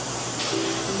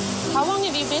this. How long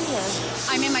have you been here?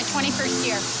 I'm in my 21st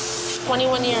year.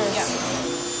 21 years. Yeah.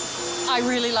 I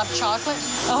really love chocolate.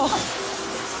 Oh.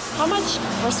 How much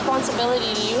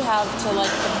responsibility do you have to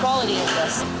like the quality of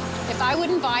this? If I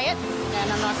wouldn't buy it,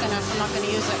 then I'm not gonna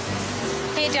use it.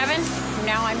 Hey, Devin,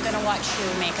 now I'm gonna watch you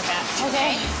make a batch.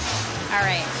 Okay. All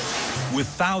right. With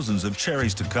thousands of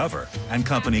cherries to cover and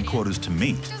company quotas to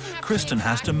meet, Kristen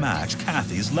has to match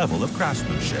Kathy's level of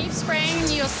craftsmanship. Keep spraying,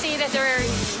 you'll see that they're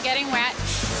getting wet.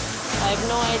 I have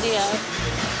no idea.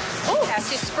 Oh, has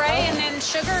to spray and then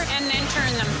sugar and then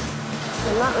turn them.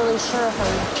 I'm not really sure if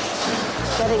I'm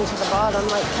getting to the bottom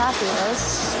like Kathy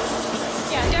is.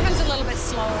 Yeah, Devin's a little bit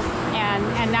slow,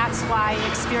 and that's why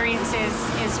experience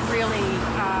is really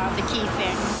the key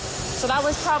thing. So that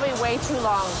was probably way too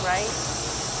long, right?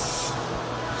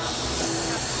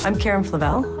 I'm Karen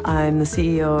Flavel. I'm the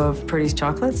CEO of Purdy's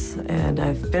Chocolates, and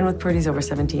I've been with Purdy's over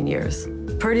 17 years.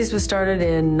 Purdy's was started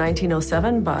in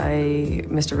 1907 by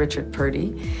Mr. Richard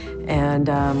Purdy, and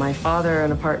my father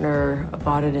and a partner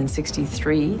bought it in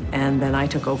 '63, and then I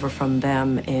took over from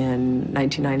them in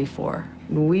 1994.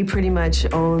 We pretty much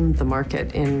own the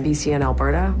market in BC and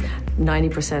Alberta.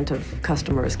 90% of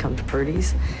customers come to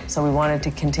Purdy's, so we wanted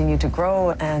to continue to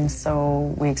grow, and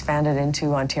so we expanded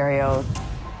into Ontario.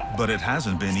 But it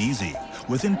hasn't been easy.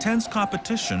 With intense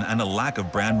competition and a lack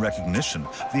of brand recognition,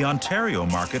 the Ontario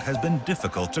market has been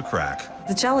difficult to crack.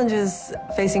 The challenges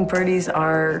facing Purdy's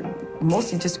are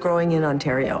mostly just growing in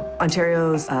Ontario.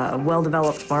 Ontario's a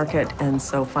well-developed market, and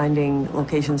so finding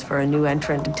locations for a new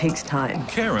entrant takes time.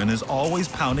 Karen is always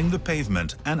pounding the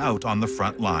pavement and out on the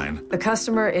front line. The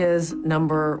customer is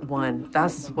number one.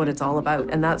 That's what it's all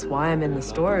about, and that's why I'm in the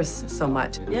stores so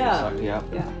much. Yeah.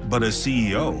 But as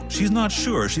CEO, she's not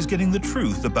sure she's getting the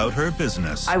truth about her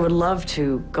business. I would love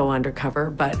to go undercover,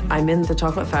 but I'm in the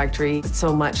chocolate factory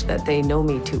so much that they know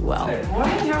me too well. Good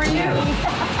morning, how are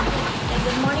you?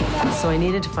 Good morning, guys. So I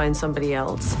needed to find somebody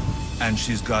else. And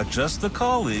she's got just the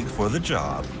colleague for the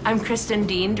job. I'm Kristen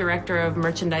Dean, Director of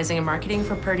Merchandising and Marketing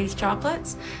for Purdy's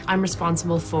Chocolates. I'm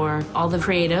responsible for all the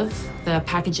creative, the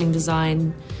packaging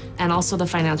design, and also the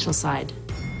financial side.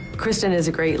 Kristen is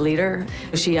a great leader.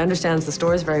 She understands the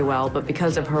stores very well, but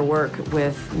because of her work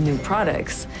with new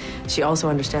products, she also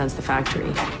understands the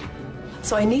factory.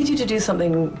 So I need you to do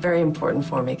something very important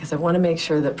for me, because I want to make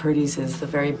sure that Purdy's is the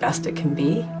very best it can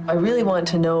be. I really want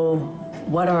to know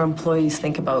what our employees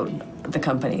think about the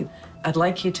company. I'd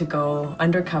like you to go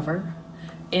undercover,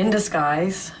 in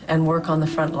disguise, and work on the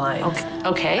front lines.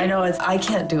 Okay. I know I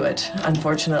can't do it,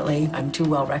 unfortunately. I'm too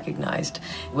well recognized.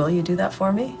 Will you do that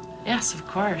for me? Yes, of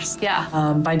course.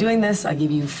 Yeah. By doing this, I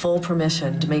give you full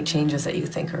permission to make changes that you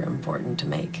think are important to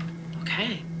make.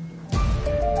 Okay.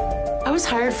 I was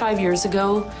hired 5 years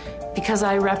ago because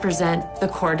I represent the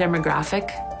core demographic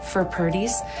for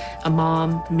Purdy's. A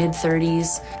mom,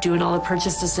 mid-30s, doing all the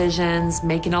purchase decisions,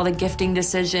 making all the gifting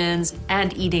decisions,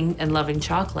 and eating and loving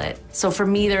chocolate. So for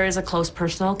me, there is a close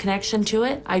personal connection to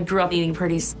it. I grew up eating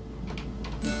Purdy's.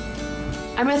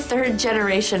 I'm a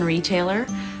third-generation retailer.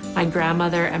 My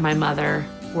grandmother and my mother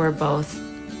were both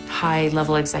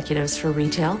high-level executives for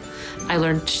retail. I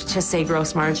learned to say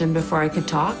gross margin before I could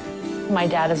talk. My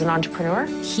dad is an entrepreneur.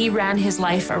 He ran his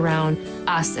life around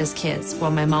us as kids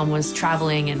while my mom was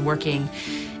traveling and working.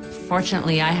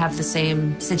 Fortunately, I have the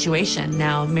same situation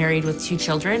now, married with 2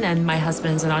 children, and my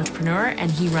husband's an entrepreneur, and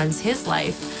he runs his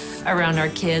life around our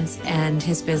kids and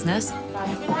his business.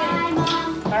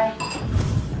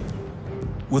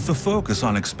 With the focus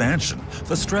on expansion,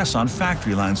 the stress on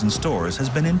factory lines and stores has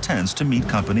been intense to meet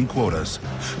company quotas.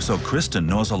 So Kristen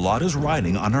knows a lot is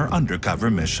riding on her undercover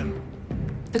mission.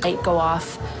 The light go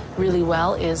off really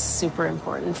well is super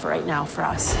important for right now for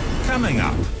us. Coming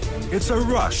up, it's a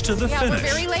rush to the finish. We're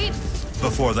very late.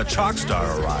 before the Chalk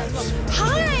Star arrives.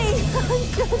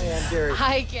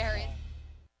 Hi, Gary.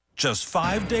 Just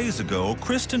 5 days ago,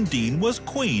 Kristen Dean was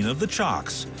queen of the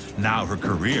Chalks. Now her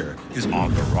career is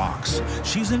on the rocks.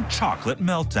 She's in chocolate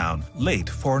meltdown, late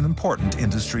for an important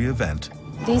industry event.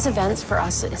 These events for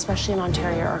us, especially in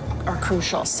Ontario, are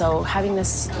crucial. So having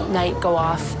this night go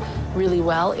off really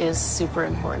well is super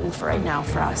important for right now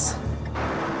for us.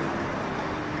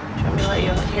 Should we let you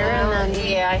up here and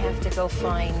then? Yeah, I have to go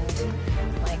find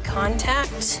my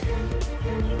contact.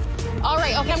 All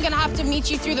right, okay, I'm gonna have to meet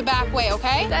you through the back way,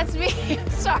 okay? That's me.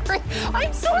 Sorry.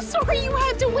 I'm so sorry you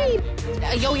had to wait.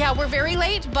 Yeah, we're very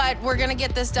late, but we're gonna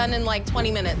get this done in like 20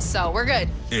 minutes, so we're good.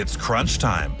 It's crunch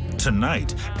time.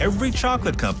 Tonight, every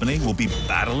chocolate company will be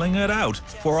battling it out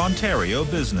for Ontario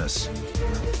business.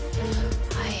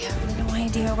 I have no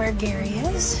idea where Gary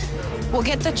is. We'll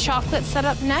get the chocolate set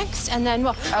up next, and then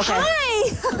we'll... Okay.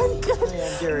 Hi! I'm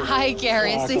good. Hi,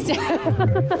 Gary.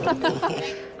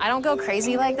 I don't go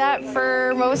crazy like that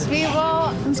for most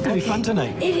people. It's gonna be fun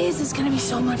tonight. It is. It's gonna be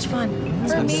so much fun.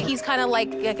 For me, he's kind of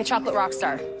like a chocolate rock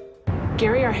star.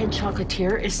 Gary, our head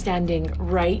chocolatier, is standing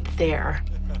right there.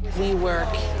 We work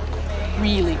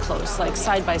really close, like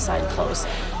side by side close.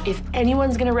 If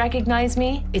anyone's gonna recognize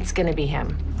me, it's gonna be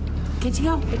him. Good to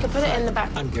go. We can put it in the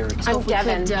back. I'm Gary. I'm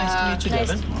Devin. Nice to meet you,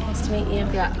 Devin. Nice to meet you.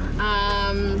 Yeah.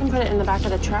 You can put it in the back of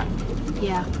the truck.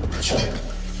 Yeah.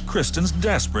 Kristen's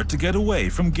desperate to get away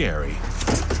from Gary.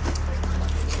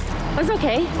 It was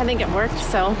okay. I think it worked,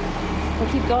 so we'll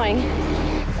keep going.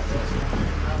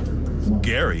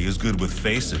 Gary is good with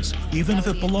faces, even if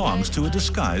it belongs to a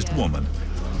disguised woman.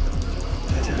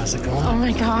 How's it going? Oh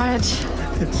my God.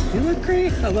 You look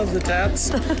great. I love the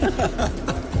tats.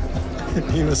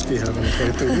 You must be having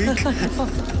quite the week.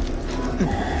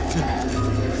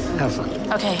 Have fun.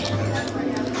 Okay.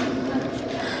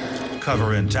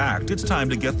 Cover intact, it's time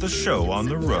to get the show on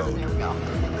the road.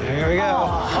 Here we go.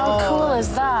 How cool is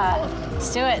that?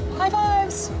 Let's do it. High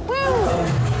fives. Woo!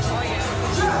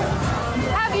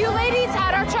 Have you ladies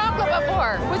had our chocolate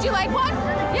before? Would you like one?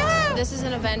 Yeah. This is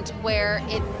an event where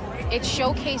it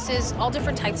showcases all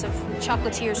different types of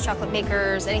chocolatiers, chocolate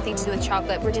makers, anything to do with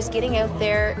chocolate. We're just getting out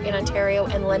there in Ontario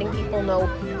and letting people know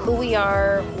who we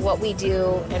are, what we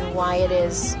do, and why it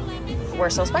is we're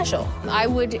so special. I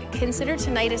would consider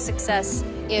tonight a success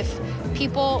if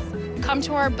people come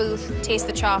to our booth, taste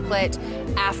the chocolate.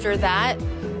 After that,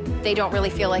 they don't really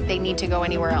feel like they need to go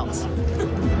anywhere else.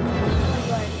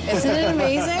 Isn't it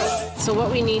amazing? So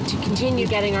what we need to continue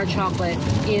getting our chocolate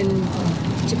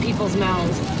into people's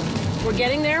mouths. We're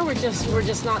getting there, we're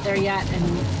just not there yet, and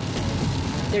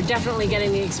they're definitely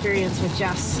getting the experience with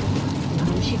Jess.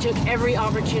 She took every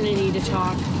opportunity to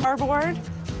talk. Our board,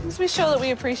 we show that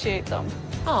we appreciate them.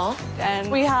 Oh.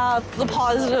 And we have the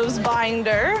positives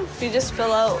binder. We just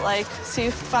fill out, like,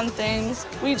 see fun things.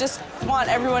 We just want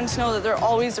everyone to know that they're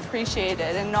always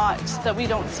appreciated and not that we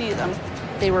don't see them.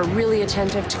 They were really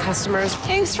attentive to customers.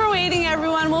 Thanks for waiting,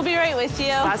 everyone. We'll be right with you.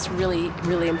 That's really,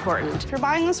 really important. If you're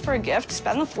buying this for a gift,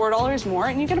 spend the $4 more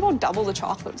and you get about double the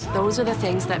chocolates. Those are the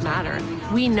things that matter.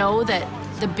 We know that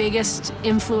the biggest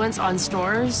influence on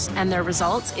stores and their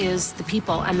results is the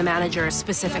people and the manager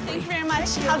specifically. Thank you very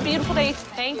much. Have a beautiful day.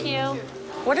 Thank you.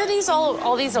 What are these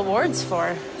all these awards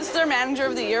for? This is their Manager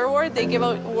of the Year award. They give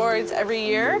out awards every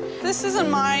year. This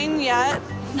isn't mine yet.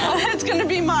 It's gonna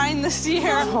be mine this year.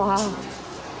 Oh, wow.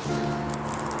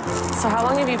 So how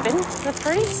long have you been with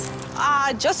Purdy's?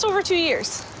 Just over 2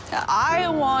 years. I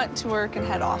want to work in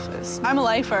head office. I'm a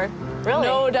lifer. Really?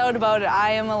 No doubt about it.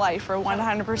 I am a lifer,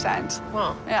 100%.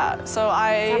 Wow. Yeah, so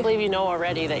I can't believe you know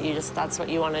already that that's what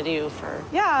you want to do for...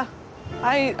 Yeah,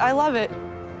 I love it.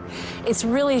 It's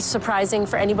really surprising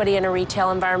for anybody in a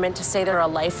retail environment to say they're a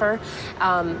lifer.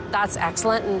 That's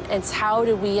excellent, and it's how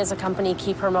do we as a company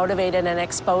keep her motivated and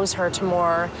expose her to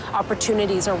more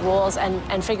opportunities or roles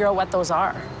and figure out what those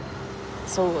are.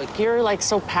 So like, you're like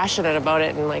so passionate about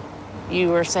it, and like you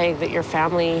were saying that your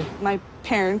family... My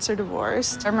parents are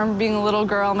divorced. I remember being a little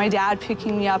girl, my dad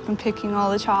picking me up and picking all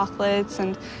the chocolates,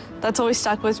 and that's always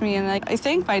stuck with me, and I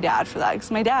thank my dad for that, because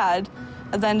my dad,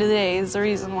 at the end of the day, is the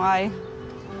reason why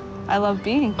I love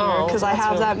being here, because I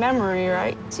have that memory,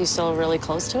 right? So you still really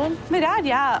close to him? My dad,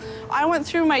 yeah. I went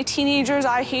through my teenagers,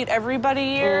 I hate everybody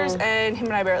years, and him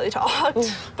and I barely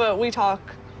talked, but we talk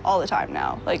all the time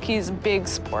now. Like, he's a big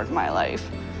support in my life.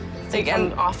 Like,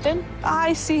 and often?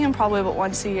 I see him probably about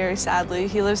once a year, sadly.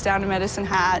 He lives down in Medicine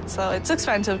Hat, so it's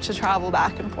expensive to travel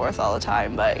back and forth all the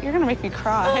time, but you're gonna make me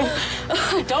cry.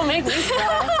 Don't make me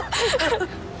cry.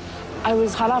 I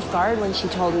was caught off guard when she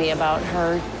told me about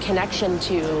her connection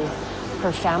to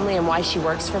her family and why she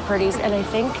works for Purdy's, and I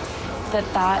think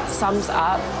that sums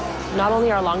up not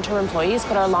only our long-term employees,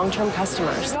 but our long-term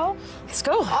customers. Let's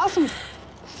go. Awesome.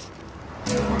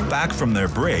 Back from their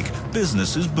break,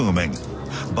 business is booming.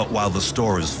 But while the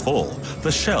store is full,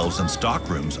 the shelves and stock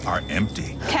rooms are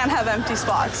empty. Can't have empty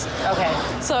spots. Okay.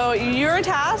 So your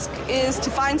task is to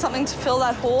find something to fill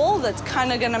that hole that's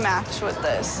kind of going to match with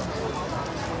this.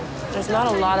 There's not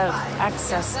a lot of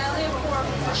excess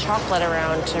chocolate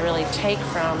around to really take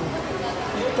from.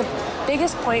 The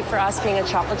biggest point for us being a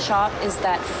chocolate shop is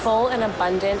that full and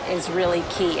abundant is really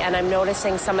key. And I'm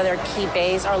noticing some of their key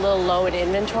bays are a little low in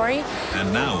inventory.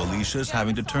 And now Alicia's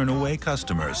having to turn away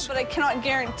customers. But I cannot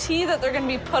guarantee that they're going to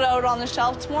be put out on the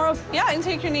shelf tomorrow. Yeah, I can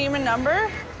take your name and number,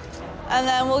 and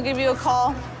then we'll give you a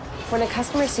call. When a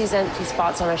customer sees empty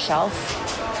spots on a shelf,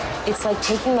 it's like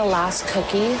taking the last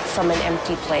cookie from an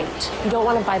empty plate. You don't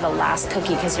want to buy the last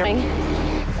cookie because you're...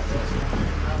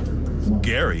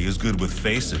 Gary is good with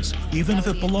faces, even if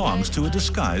it belongs to a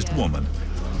disguised woman.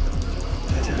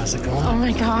 How's it going? Oh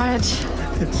my God.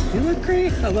 You look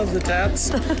great. I love the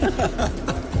tats.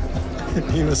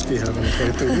 You must be having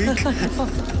quite the week.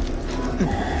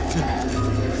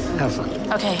 Have fun.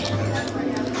 Okay.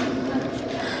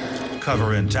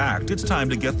 Cover intact, it's time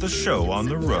to get the show on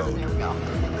the road.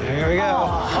 Here we go.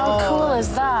 How cool is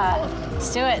that?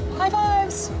 Let's do it. High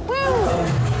fives. Woo!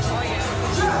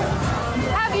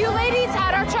 Have you ladies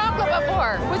had our chocolate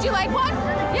before? Would you like one?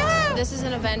 Yeah. This is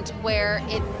an event where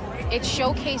it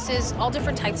showcases all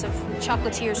different types of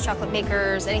chocolatiers, chocolate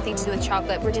makers, anything to do with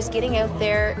chocolate. We're just getting out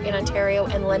there in Ontario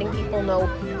and letting people know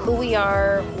who we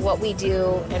are, what we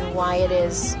do, and why it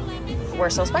is we're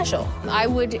so special. I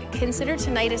would consider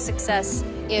tonight a success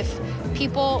if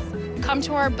people come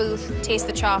to our booth, taste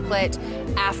the chocolate.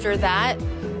 After that,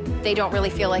 they don't really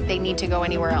feel like they need to go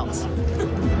anywhere else.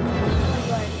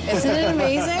 Isn't it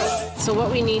amazing? So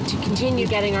what we need to continue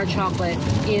getting our chocolate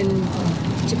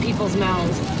into people's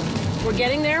mouths. We're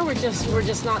getting there, we're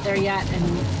just not there yet, and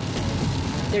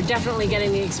they're definitely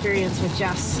getting the experience with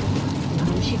Jess.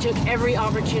 She took every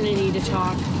opportunity to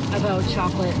talk about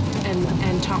chocolate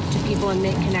and talk to people and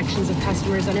make connections with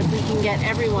customers. And if we can get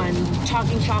everyone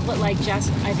talking chocolate like Jess,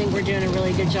 I think we're doing a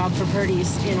really good job for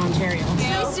Purdy's in Ontario.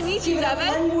 Nice to meet you,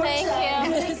 Devin.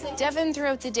 Thank you. Devin,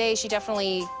 throughout the day, she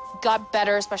definitely got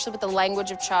better, especially with the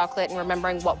language of chocolate and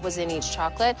remembering what was in each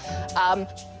chocolate.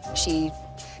 She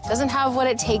doesn't have what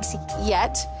it takes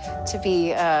yet to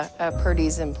be a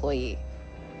Purdy's employee.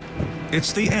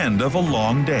 It's the end of a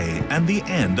long day and the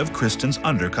end of Kristen's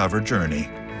undercover journey.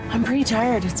 I'm pretty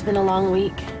tired. It's been a long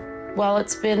week. Well,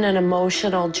 it's been an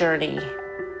emotional journey,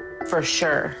 for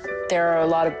sure. There are a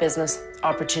lot of business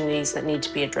opportunities that need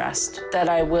to be addressed, that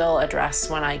I will address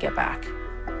when I get back.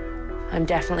 I'm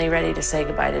definitely ready to say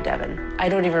goodbye to Devin. I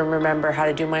don't even remember how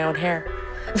to do my own hair.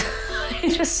 I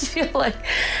just feel like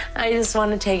I just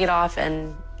want to take it off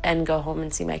and go home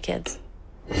and see my kids.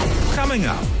 Coming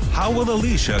up, how will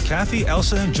Alicia, Kathy,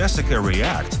 Elsa, and Jessica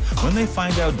react when they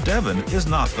find out Devin is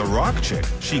not the rock chick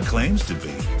she claims to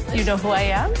be? You know who I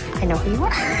am? I know who you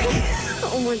are.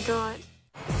 Oh my God.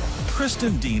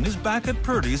 Kristen Dean is back at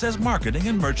Purdy's as marketing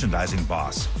and merchandising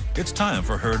boss. It's time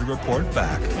for her to report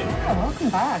back. Yeah, welcome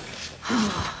back.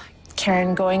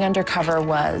 Karen, going undercover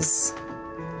was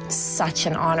such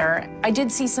an honor. I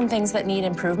did see some things that need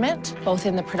improvement, both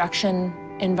in the production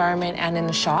environment and in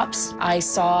the shops. I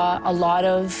saw a lot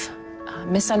of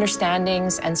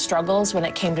misunderstandings and struggles when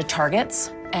it came to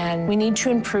targets, and we need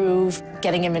to improve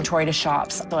getting inventory to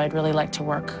shops. So I'd really like to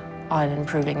work on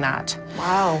improving that.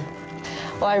 Wow.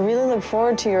 Well, I really look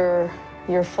forward to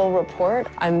your full report.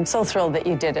 I'm so thrilled that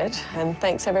you did it, and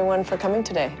thanks everyone for coming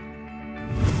today.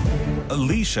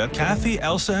 Alicia, Kathy,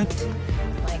 Elsa,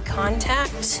 My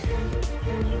contact.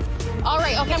 All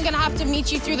right, okay, I'm gonna have to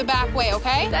meet you through the back way,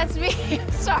 okay? That's me.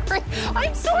 Sorry.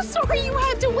 I'm so sorry you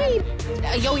had to wait.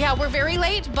 Yeah, we're very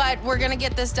late, but we're gonna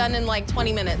get this done in like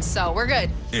 20 minutes, so we're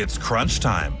good. It's crunch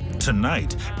time.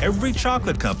 Tonight, every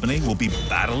chocolate company will be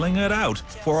battling it out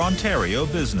for Ontario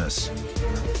business.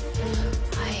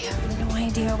 I have no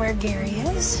idea where Gary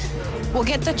is. We'll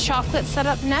get the chocolate set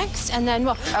up next, and then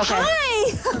we'll... Okay.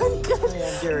 Hi! I'm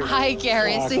good. Gary. Hi,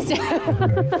 Gary.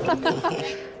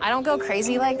 I don't go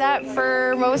crazy like that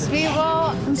for most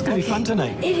people. It's gonna be fun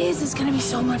tonight. It is. It's gonna be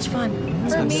so much fun.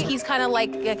 For me, he's kind of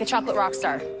like a chocolate rock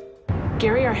star.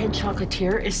 Gary, our head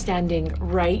chocolatier, is standing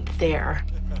right there.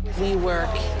 We work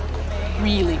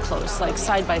really close, like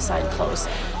side by side close.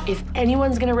 If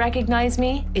anyone's gonna recognize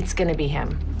me, it's gonna be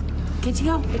him. Good to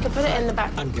go. We can put it in the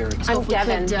back. I'm Gary. I'm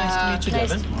Devin. Nice to meet you,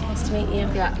 Devin. Nice to meet you.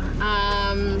 Yeah.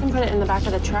 You can put it in the back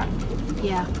of the truck.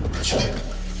 Yeah.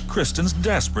 Kristen's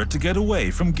desperate to get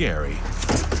away from Gary.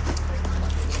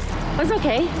 It was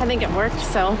okay. I think it worked,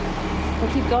 so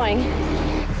We'll keep going.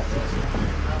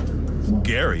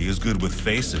 Gary is good with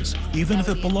faces, even if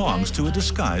it belongs to a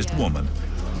disguised woman.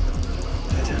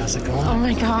 How's it going? Oh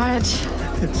my God.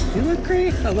 You look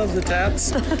great. I love the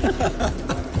tats.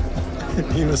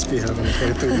 You must be having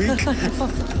quite the week.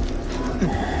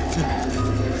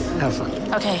 Have fun.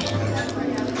 Okay.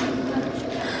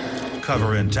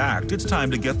 Cover intact, it's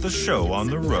time to get the show on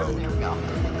the road.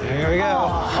 Here we go.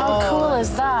 How cool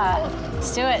is that?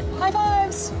 Let's do it. High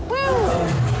fives. Woo!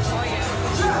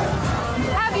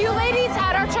 Have you ladies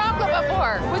had our chocolate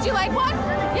before? Would you like one?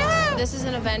 Yeah. This is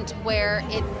an event where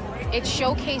it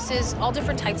showcases all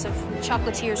different types of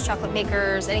chocolatiers, chocolate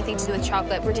makers, anything to do with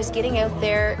chocolate. We're just getting out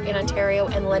there in Ontario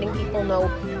and letting people know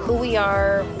who we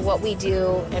are, what we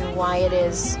do, and why it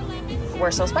is we're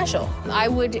so special. I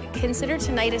would consider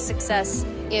tonight a success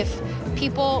if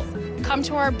people come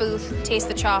to our booth, taste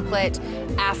the chocolate.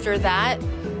 After that,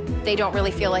 they don't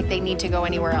really feel like they need to go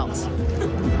anywhere else.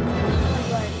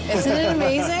 Isn't it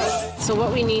amazing? So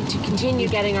what we need to continue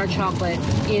getting our chocolate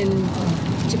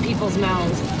into people's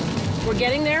mouths. We're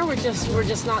getting there, we're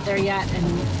just not there yet, and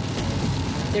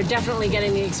they're definitely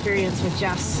getting the experience with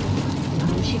Jess.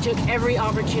 She took every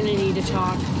opportunity to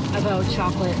talk about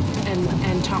chocolate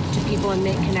and talk to people and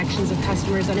make connections with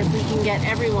customers. And if we can get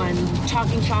everyone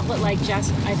talking chocolate like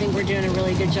Jess, I think we're doing a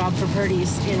really good job for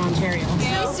Purdy's in Ontario.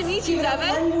 Nice to meet you,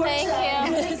 Devin.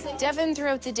 Thank you. Devin,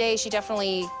 throughout the day, she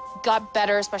definitely got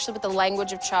better, especially with the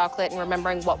language of chocolate and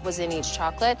remembering what was in each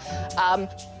chocolate.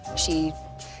 She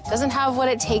doesn't have what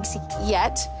it takes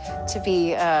yet to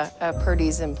be a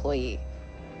Purdy's employee.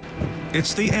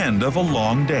 It's the end of a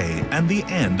long day and the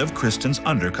end of Kristen's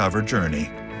undercover journey.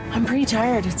 I'm pretty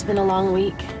tired. It's been a long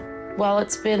week. Well,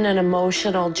 it's been an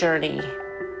emotional journey,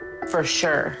 for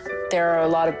sure. There are a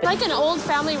lot of... Like an old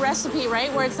family recipe,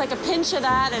 right? Where it's like a pinch of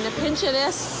that and a pinch of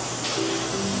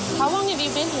this. How long have you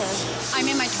been here? I'm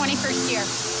in my 21st year.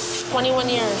 21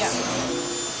 years. Yeah.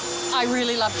 I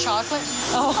really love chocolate.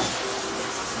 Oh.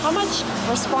 How much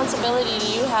responsibility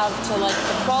do you have to like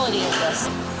the quality of this?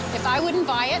 If I wouldn't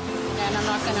buy it, then I'm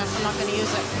not gonna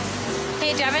use it.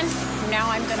 Hey, Devin, now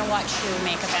I'm gonna watch you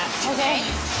make a batch. Okay.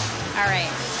 All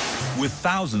right. With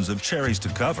thousands of cherries to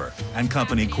cover and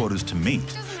company quotas to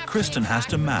meet, Kristen has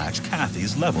to match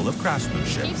Kathy's level of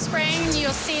craftsmanship. Keep spraying,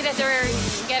 you'll see that they're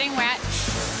getting wet.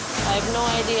 I have no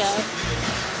idea.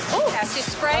 Oh, has to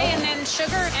spray and then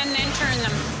sugar and then turn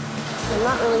them. I'm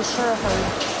not really sure if I'm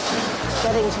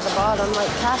getting to the bottom like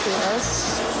Kathy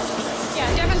is. Yeah,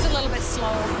 Devin's a little bit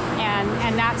slow,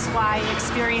 and that's why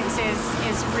experience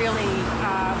is really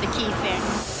the key thing.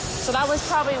 So that was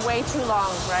probably way too long,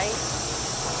 right?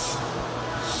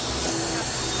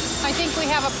 I think we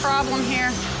have a problem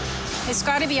here. It's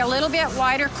got to be a little bit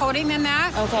wider coating than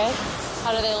that. Okay.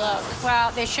 How do they look?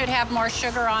 Well, they should have more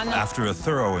sugar on them. After a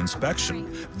thorough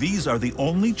inspection, these are the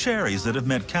only cherries that have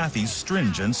met Kathy's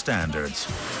stringent standards.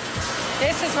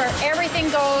 This is where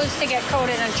everything goes to get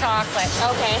coated in chocolate.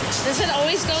 Okay. Does it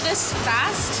always go this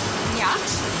fast? Yeah.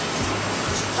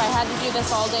 If I had to do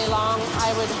this all day long,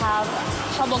 I would have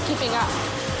trouble keeping up.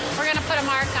 We're going to put a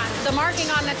mark on. The marking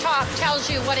on the top tells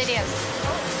you what it is.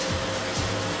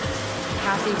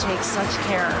 Kathy takes such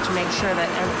care to make sure that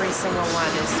every single one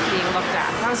is being looked at.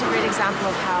 That was a great example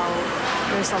of how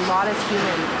there's a lot of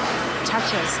human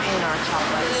touches in our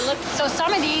chocolates. So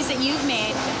some of these that you've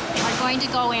made are going to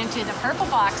go into the purple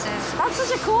boxes. That's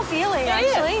such a cool feeling,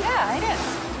 actually. Yeah, it is.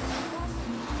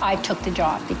 I took the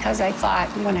job because I thought,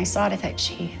 when I saw it, I thought,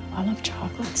 gee, I love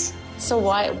chocolates. So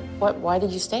why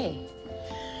did you stay?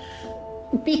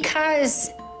 Because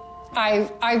I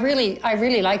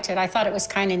really liked it. I thought it was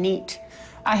kind of neat.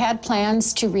 I had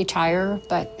plans to retire,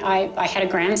 but I had a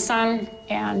grandson,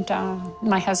 and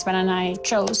my husband and I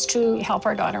chose to help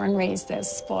our daughter and raise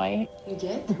this boy. You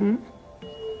did? Mm-hmm.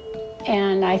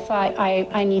 And I thought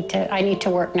I need to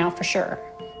work now for sure.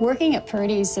 Working at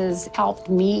Purdy's has helped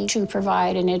me to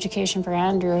provide an education for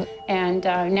Andrew, and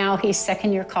now he's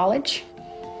second year college.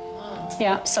 Wow.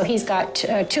 Yeah, so he's got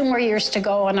 2 more years to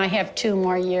go, and I have 2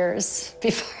 more years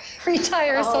before I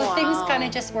retire, so things kind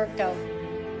of just worked out.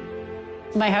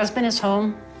 My husband is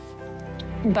home,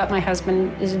 but my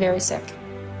husband is very sick.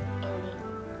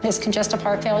 He has congestive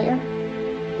heart failure.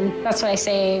 That's why I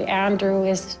say Andrew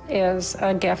is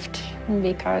a gift,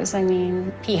 because, I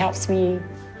mean, he helps me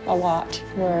a lot,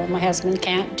 where my husband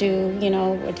can't do,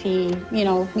 what he,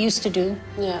 used to do.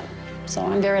 Yeah. So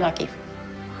I'm very lucky.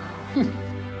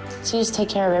 So you just take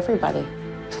care of everybody.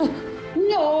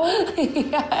 No.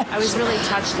 Yeah. I was really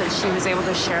touched that she was able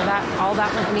to share all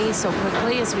that with me so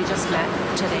quickly as we just met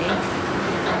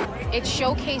today. It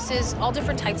showcases all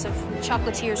different types of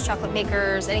chocolatiers, chocolate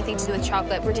makers, anything to do with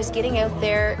chocolate. We're just getting out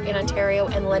there in Ontario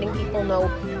and letting people know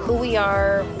who we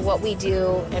are, what we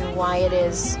do, and why it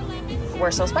is we're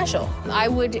so special. I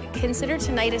would consider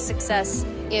tonight a success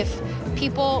if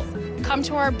people come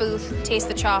to our booth, taste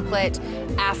the chocolate.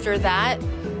 After that,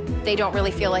 they don't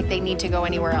really feel like they need to go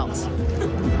anywhere else.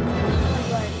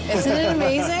 Isn't it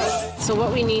amazing? So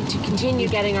what we need to continue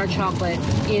getting our chocolate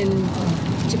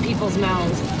into people's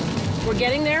mouths. We're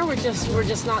getting there, we're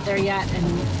just not there yet, and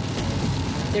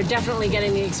they're definitely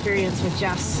getting the experience with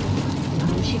Jess.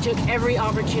 She took every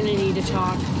opportunity to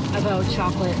talk about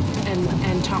chocolate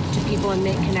and talk to people and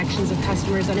make connections with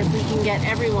customers. And if we can get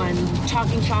everyone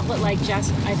talking chocolate like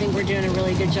Jess, I think we're doing a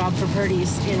really good job for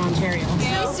Purdy's in Ontario.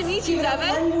 Nice to meet you,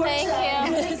 Devin.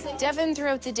 Thank you. Devin,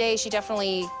 throughout the day, she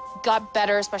definitely got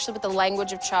better, especially with the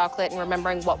language of chocolate and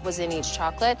remembering what was in each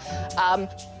chocolate.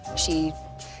 She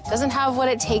doesn't have what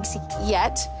it takes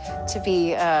yet to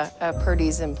be a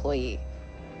Purdy's employee.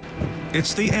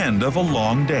 It's the end of a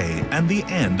long day and the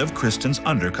end of Kristen's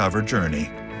undercover journey.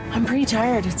 I'm pretty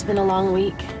tired. It's been a long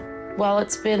week. Well,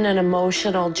 it's been an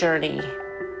emotional journey,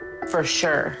 for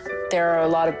sure. There are a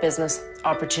lot of business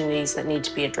opportunities that need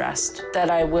to be addressed, that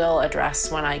I will address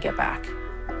when I get back.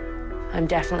 I'm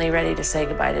definitely ready to say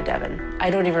goodbye to Devin. I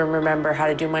don't even remember how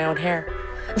to do my own hair.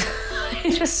 I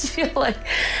just feel like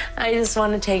I just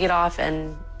want to take it off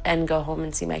and go home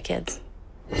and see my kids.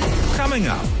 Coming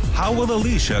up, how will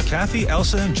Alicia, Kathy,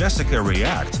 Elsa, and Jessica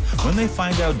react when they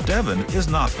find out Devin is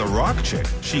not the rock chick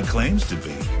she claims to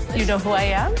be? You know who I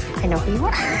am? I know who you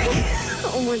are.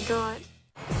 Oh my God.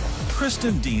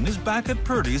 Kristen Dean is back at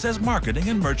Purdy's as marketing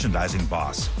and merchandising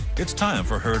boss. It's time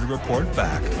for her to report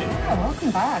back. Yeah,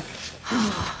 welcome back.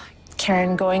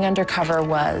 Karen, going undercover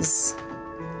was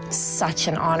such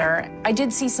an honor. I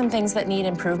did see some things that need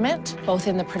improvement, both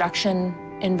in the production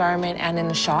environment and in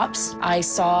the shops. I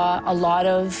saw a lot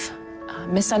of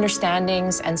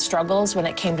misunderstandings and struggles when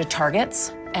it came to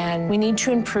targets, and we need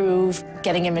to improve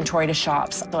getting inventory to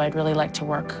shops. So I'd really like to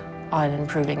work on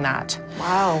improving that.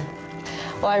 Wow.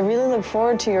 Well, I really look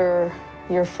forward to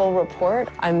your full report.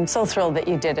 I'm so thrilled that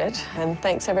you did it, and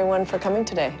thanks everyone for coming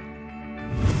today.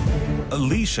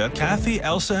 Alicia, Kathy,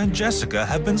 Elsa, and Jessica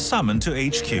have been summoned to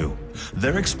HQ.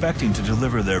 They're expecting to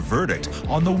deliver their verdict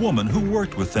on the woman who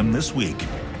worked with them this week.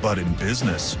 But in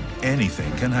business, anything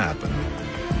can happen.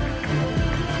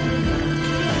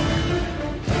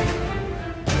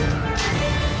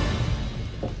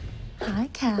 Hi,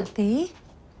 Kathy.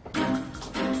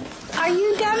 Are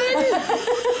you Devin?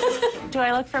 Do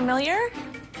I look familiar?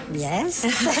 Yes.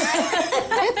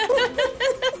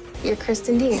 You're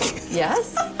Kristen Dean.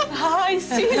 Yes. I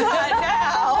see that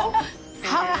now.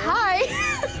 Hi.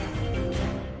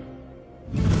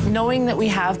 Knowing that we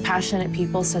have passionate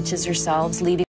people such as yourselves leading